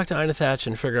let's go talk to Inethach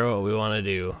and figure out what we want to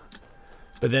do.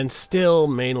 But then still,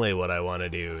 mainly what I want to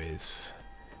do is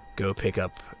go pick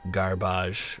up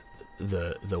Garbage,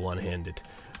 the one-handed.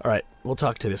 Alright, we'll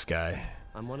talk to this guy.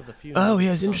 I'm one of the few Oh, he noble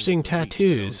has sons interesting of the Reach that owns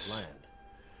tattoos. land.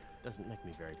 Doesn't make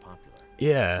me very popular.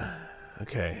 Yeah.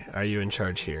 Okay, are you in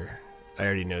charge here? I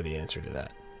already know the answer to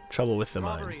that. Trouble with the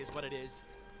mine. Robbery is what it is.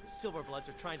 The Silverbloods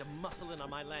are trying to muscle in on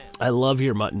my land. I love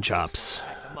your mutton chops.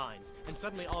 Attack the mines, and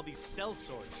suddenly all these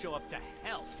sellswords show up to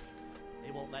help. They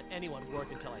won't let anyone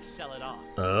work until I sell it off.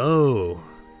 Oh.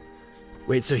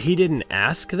 Wait, so he didn't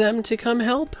ask them to come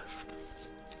help?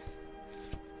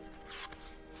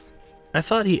 I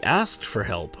thought he asked for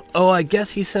help. Oh, I guess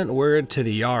he sent word to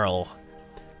the Jarl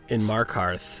in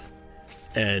Markarth,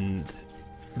 and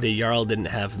the Jarl didn't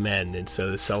have men, and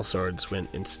so the sellswords went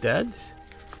instead?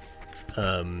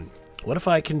 What if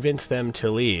I convince them to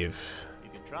leave? You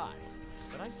can try,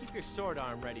 but I'd keep your sword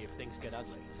arm ready if things get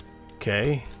ugly.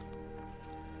 Okay.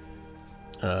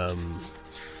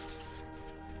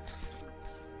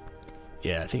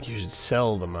 Yeah, I think you should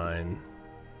sell the mine.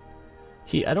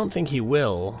 I don't think he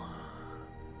will.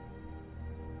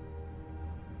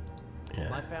 Yeah.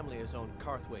 My family has owned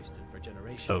Carthwayston for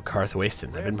generations. Oh,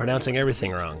 Carthwayston. I've been pronouncing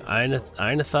everything wrong.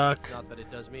 Inethach, Not that it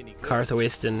does me any good.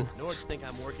 Carthwayston. Nords think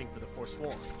I'm working for the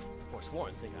Forsworn.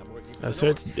 Forsworn think I'm working for the So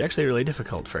Nords. it's actually really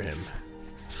difficult for him.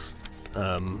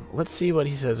 Let's see what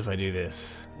he says if I do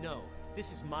this. No,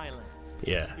 this is my land.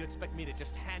 Yeah. You expect me to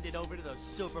just hand it over to those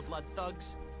Silverblood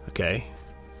thugs? Okay.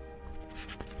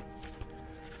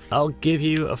 I'll give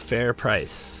you a fair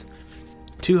price.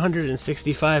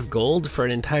 265 gold for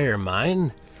an entire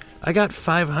mine? I got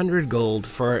 500 gold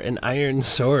for an iron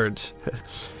sword.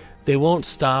 They won't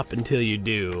stop until you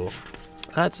do.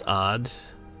 That's odd.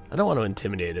 I don't want to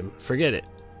intimidate him. Forget it.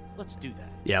 Let's do that.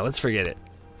 Yeah, let's forget it.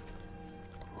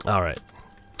 Alright.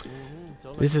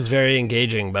 This is very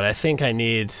engaging, but I think I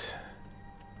need...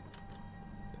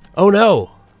 Oh no!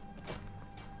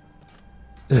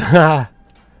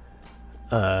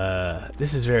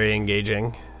 This is very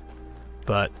engaging,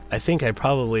 but I think I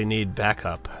probably need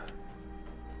backup.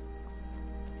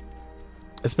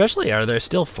 Especially, are there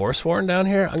still Forsworn down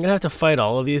here? I'm gonna have to fight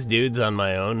all of these dudes on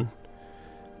my own.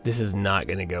 This is not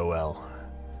gonna go well.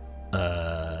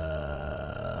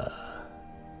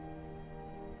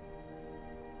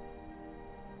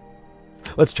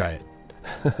 Let's try it.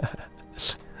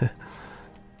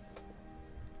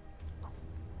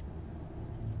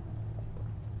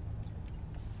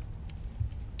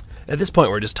 At this point,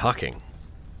 we're just talking.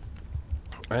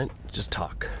 Right? Just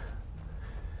talk.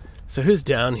 So who's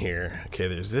down here? Okay,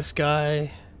 there's this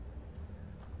guy.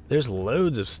 There's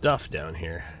loads of stuff down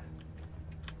here.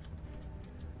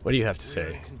 What do you have to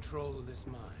say?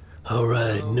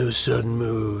 Alright, no sudden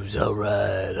moves.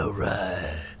 Alright,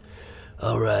 alright.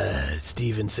 Alright,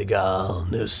 Steven Seagal,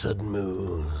 no sudden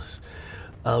moves.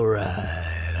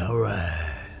 Alright,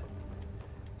 alright.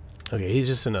 Okay, he's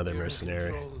just another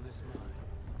mercenary.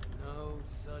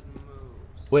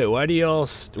 Wait, why do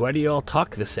y'all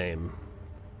talk the same?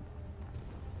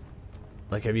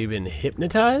 Like, have you been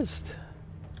hypnotized?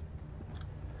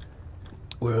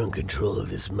 We're in control of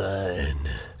this mine.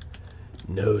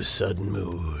 No sudden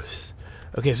moves.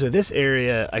 Okay, so this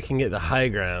area, I can get the high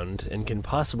ground and can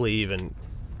possibly even...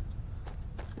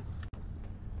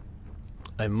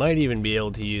 I might even be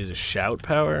able to use a shout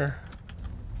power.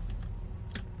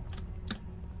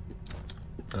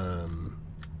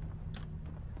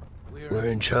 We're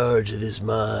in charge of this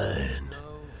mine.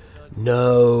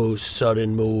 No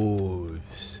sudden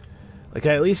moves. Like,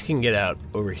 I at least can get out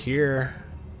over here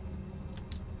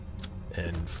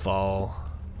and fall.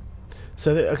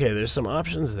 So, okay, there's some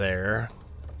options there.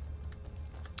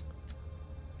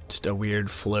 Just a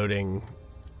weird floating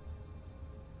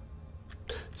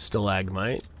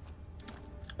stalagmite.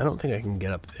 I don't think I can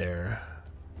get up there.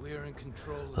 We're in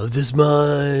control of this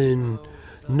mine.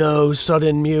 No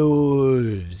sudden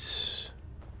moves.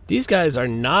 These guys are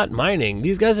not mining.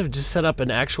 These guys have just set up an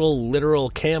actual literal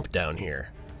camp down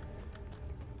here.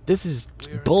 This is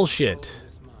bullshit.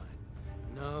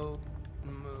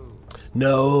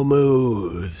 No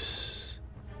moves.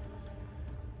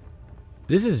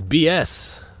 This is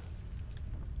BS.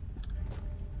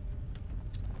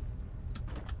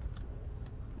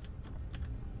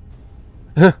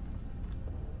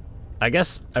 I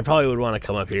guess I probably would want to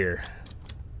come up here.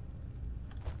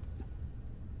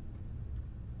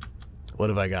 What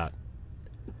have I got?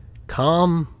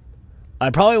 Calm. I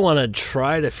probably want to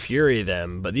try to fury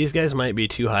them, but these guys might be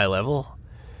too high level.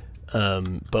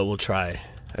 But we'll try.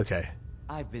 Okay.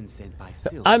 I've been sent by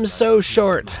Silver. I'm so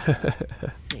short.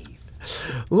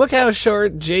 Look how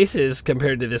short Jace is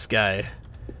compared to this guy.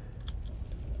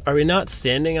 Are we not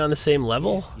standing on the same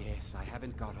level? Yes, I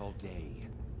haven't got all day.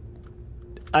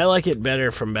 I like it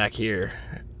better from back here.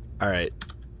 Alright.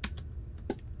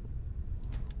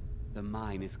 The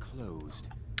mine is closed.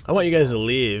 I want you guys to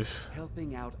leave.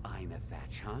 Helping out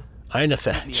Ainathatch, huh?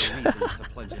 Ainathatch. Give me a reason to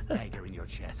plunge a dagger in your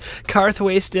chest.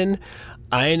 Karthwasten,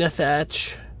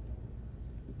 Ainathatch.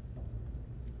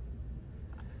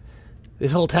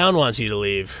 This whole town wants you to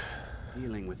leave.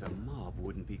 Dealing with a mob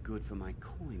wouldn't be good for my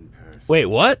coin purse. Wait,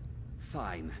 what?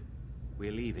 Fine.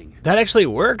 We're leaving. That actually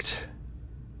worked?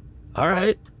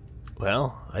 Alright.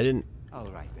 Well, I didn't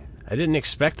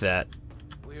expect that.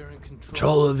 We're in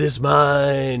control of this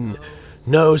mine.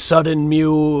 No sudden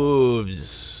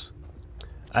moves.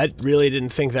 I really didn't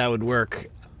think that would work.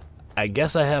 I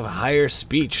guess I have higher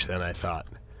speech than I thought.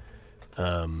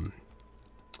 How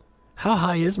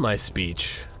high is my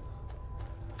speech?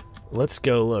 Let's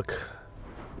go look.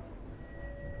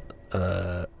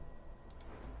 Oh,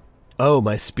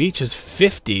 my speech is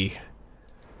 50.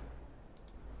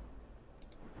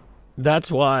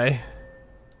 That's why.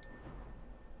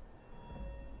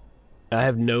 I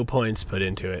have no points put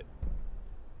into it.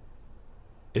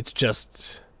 It's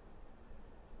just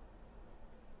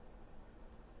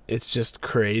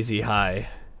crazy high.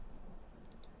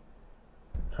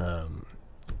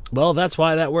 Well, that's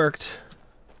why that worked.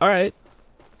 All right.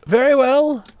 Very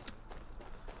well.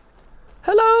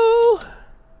 Hello.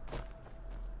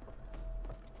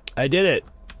 I did it.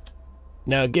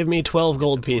 Now give me 12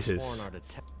 gold pieces.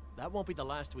 That won't be the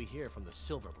last we hear from the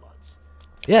Silverbloods.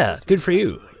 Yeah, good for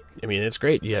you. I mean, it's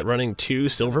great. You got running 2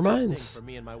 silver mines. For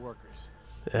me and my workers.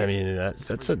 I mean,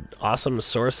 that's an awesome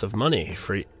source of money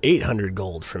for 800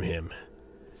 gold from him.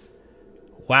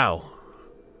 Wow.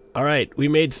 All right, we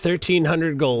made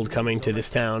 1,300 gold coming to this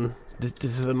town. This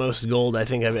is the most gold I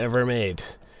think I've ever made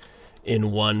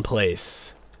in one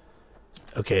place.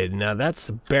 Okay, now that's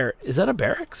a is that a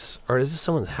barracks? Or is this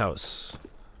someone's house?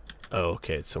 Oh,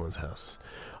 okay, it's someone's house.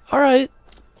 All right.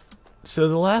 So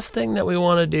the last thing that we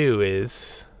want to do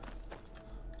is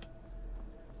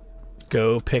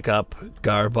go pick up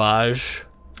Garbage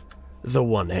the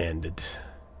One-Handed.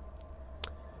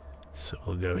 So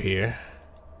we'll go here.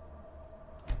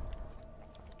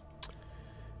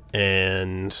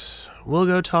 And we'll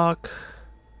go talk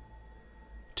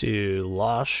to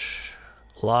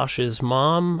Losh's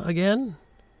mom again.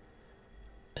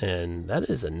 And that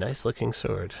is a nice looking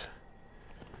sword.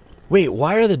 Wait,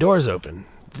 why are the doors open?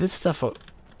 This stuff...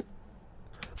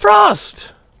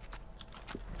 Frost!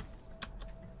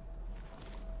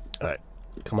 Alright,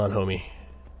 come on, homie.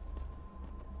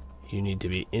 You need to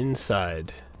be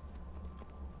inside.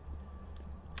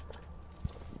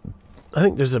 I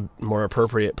think there's a more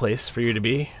appropriate place for you to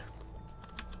be.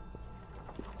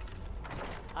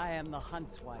 I am the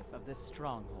huntswife of this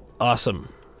stronghold. Awesome.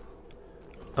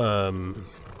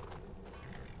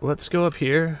 Let's go up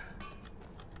here.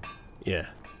 Yeah.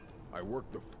 I work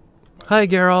the. Hi,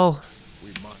 Geralt.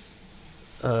 We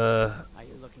must. Are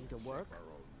you looking to work?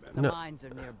 The No. mines are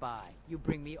nearby. You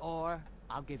bring me ore,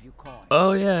 I'll give you coin.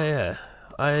 Oh, yeah.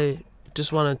 I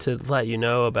just wanted to let you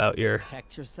know about your,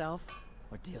 Protect yourself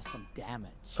or deal some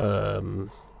damage.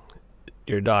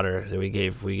 your daughter that we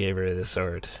gave her the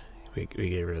sword. We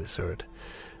gave her the sword.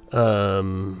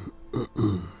 We're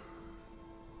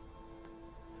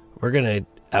gonna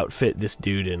outfit this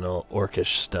dude in all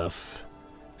orcish stuff.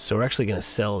 So we're actually gonna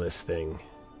sell this thing.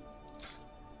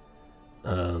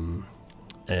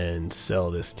 And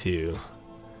sell this too.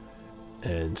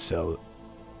 And sell...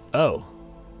 Oh.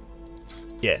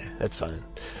 Yeah, that's fine.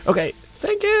 Okay,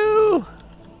 thank you!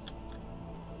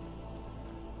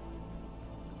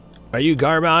 Are you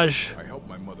garbage? I help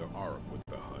my mother Arab with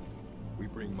the hunt. We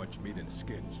bring much meat and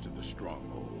skins to the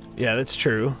stronghold. Yeah, that's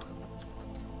true.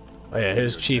 Oh yeah,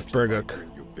 here's Chief Burguk.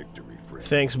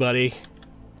 Thanks, buddy.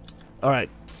 Alright.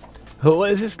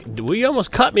 What is this? We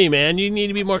almost cut me, man. You need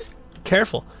to be more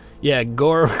careful. Yeah,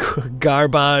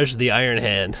 Garbage the Iron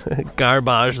Hand.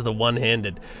 Garbage the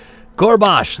One-Handed.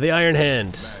 Gorbash the Iron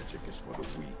Hand. Magic is for the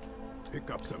weak. Pick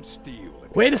up some steel.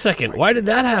 Wait a second. Why did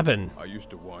that happen? I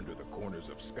used to wander the corners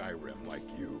of Skyrim like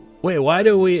you. Wait, I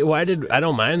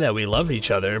don't mind that we love each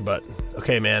other, but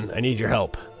okay, man, I need your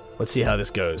help. Let's see how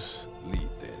this goes. Lead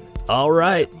then. All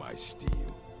right. My steel.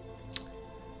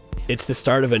 It's the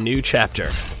start of a new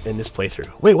chapter in this playthrough.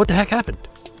 Wait, what the heck happened?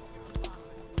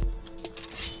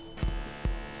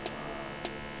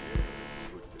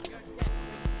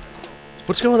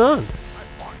 What's going on?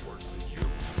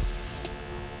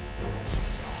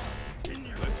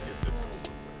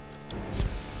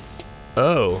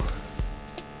 Oh.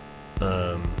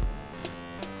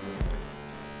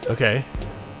 Okay.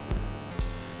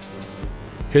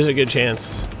 Here's a good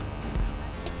chance.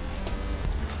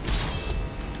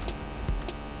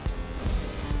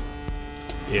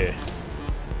 Yeah.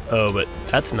 Oh, but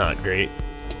that's not great.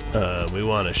 We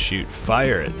want to shoot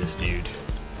fire at this dude.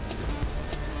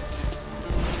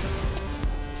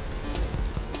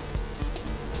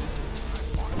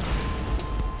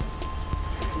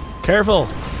 Careful!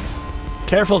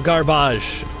 Careful,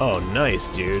 Garbage! Oh, nice,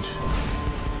 dude.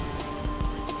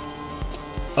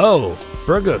 Oh,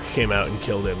 Burguk came out and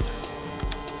killed him.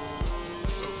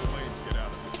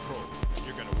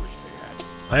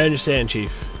 I understand,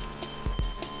 Chief.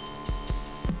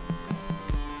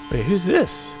 Wait, who's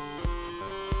this?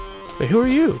 Wait, who are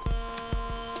you?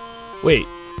 Wait.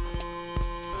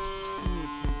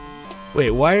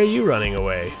 Wait, why are you running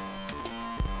away?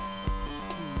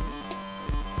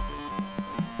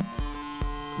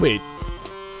 Wait.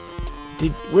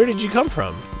 Where did you come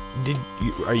from?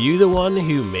 Are you the one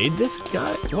who made this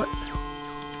guy? What?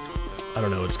 I don't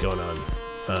know what's going on.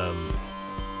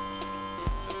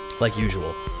 Like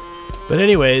usual. But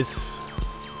anyways.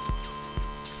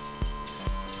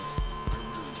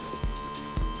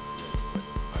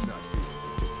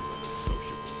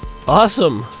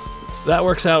 Awesome. That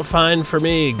works out fine for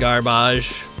me,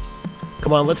 Garbage.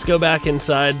 Come on, let's go back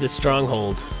inside the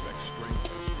stronghold.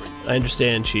 I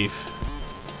understand, Chief.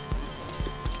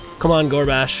 Come on,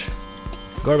 Gorbash.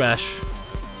 Gorbash.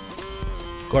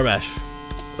 Gorbash.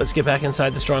 Let's get back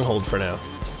inside the stronghold for now.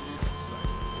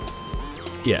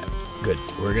 Yeah, good.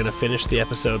 We're gonna finish the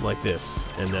episode like this,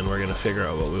 and then we're gonna figure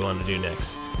out what we want to do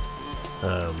next.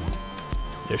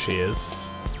 There she is.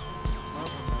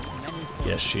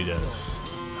 Yes, she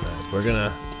does. Alright, we're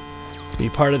gonna be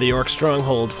part of the Orc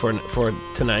stronghold for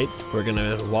tonight. We're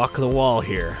gonna walk the wall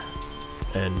here.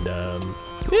 And,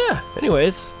 yeah,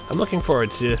 anyways, I'm looking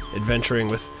forward to adventuring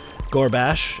with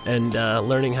Gorbash and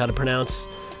learning how to pronounce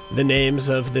the names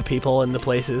of the people and the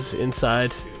places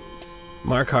inside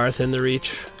Markarth and the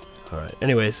Reach. Alright,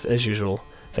 anyways, as usual,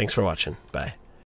 thanks for watching. Bye.